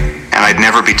me, and I'd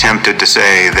never be tempted to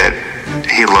say that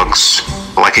he looks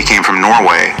like he came from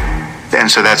Norway. And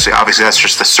so that's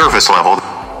just the surface level.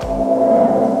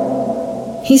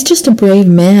 He's just a brave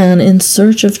man in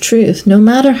search of truth, no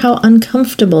matter how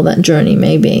uncomfortable that journey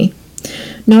may be.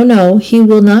 No, he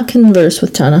will not converse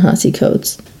with Ta-Nehisi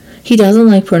Coates. He doesn't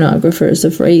like pornographers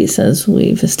of race, as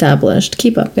we've established.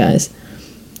 Keep up, guys.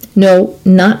 No,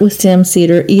 not with Sam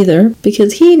Seder either,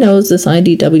 because he knows this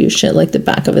IDW shit like the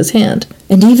back of his hand.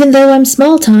 And even though I'm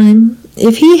small time,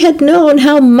 if he had known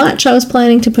how much I was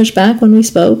planning to push back when we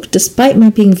spoke, despite my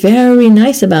being very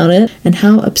nice about it, and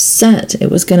how upset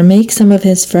it was going to make some of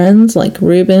his friends like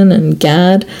Reuben and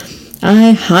Gad,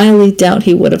 I highly doubt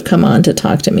he would have come on to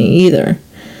talk to me either.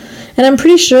 And I'm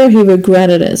pretty sure he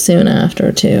regretted it soon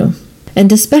after, too. And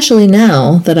especially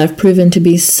now that I've proven to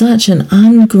be such an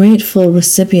ungrateful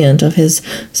recipient of his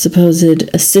supposed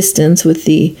assistance with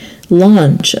the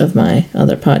launch of my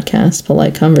other podcast,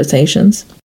 Polite Conversations.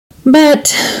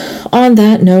 But on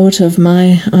that note of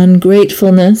my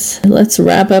ungratefulness, let's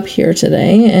wrap up here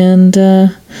today, and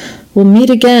we'll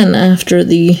meet again after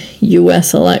the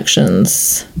U.S.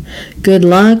 elections. Good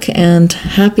luck and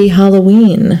happy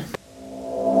Halloween.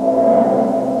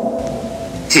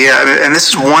 Yeah, and this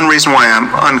is one reason why I'm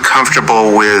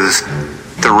uncomfortable with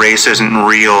the race isn't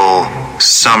real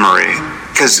summary.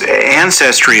 Because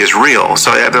ancestry is real.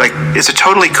 So it's a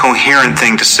totally coherent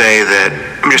thing to say that,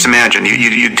 I mean, just imagine,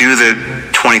 you do the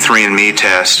 23andMe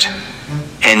test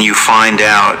and you find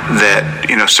out that,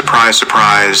 surprise,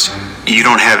 surprise, you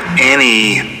don't have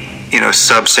any,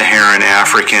 sub-Saharan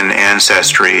African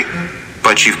ancestry,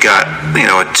 but you've got,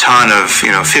 a ton of,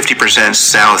 50%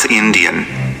 South Indian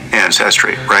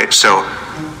ancestry, right? So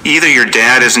either your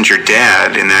dad isn't your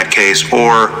dad in that case,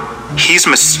 or he's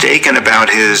mistaken about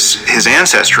his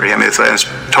ancestry. I mean, it's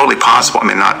totally possible. I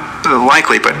mean, not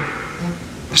likely, but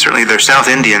certainly there's South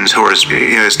Indians who are as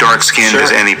dark-skinned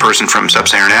as any person from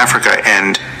sub-Saharan Africa,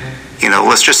 and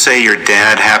let's just say your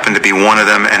dad happened to be one of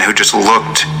them and who just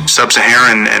looked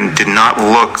sub-Saharan and did not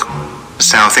look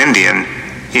South Indian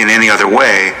in any other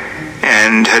way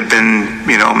and had been,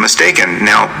 mistaken.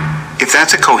 Now, if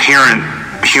that's a coherent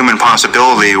human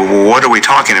possibility, what are we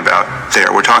talking about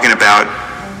there? We're talking about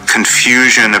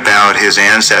confusion about his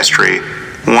ancestry.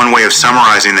 One way of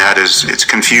summarizing that is it's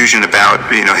confusion about,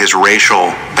 his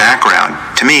racial background.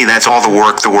 To me, that's all the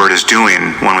work the word is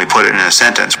doing when we put it in a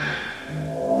sentence.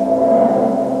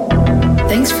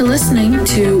 Thanks for listening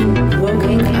to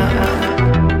Woking Up.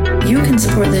 You can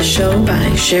support this show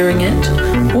by sharing it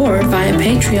or via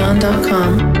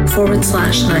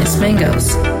patreon.com/Nice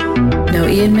Mangoes. No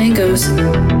Ian Mangoes.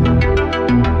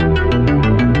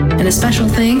 And a special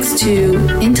thanks to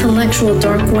Intellectual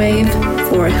Darkwave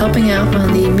for helping out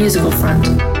on the musical front.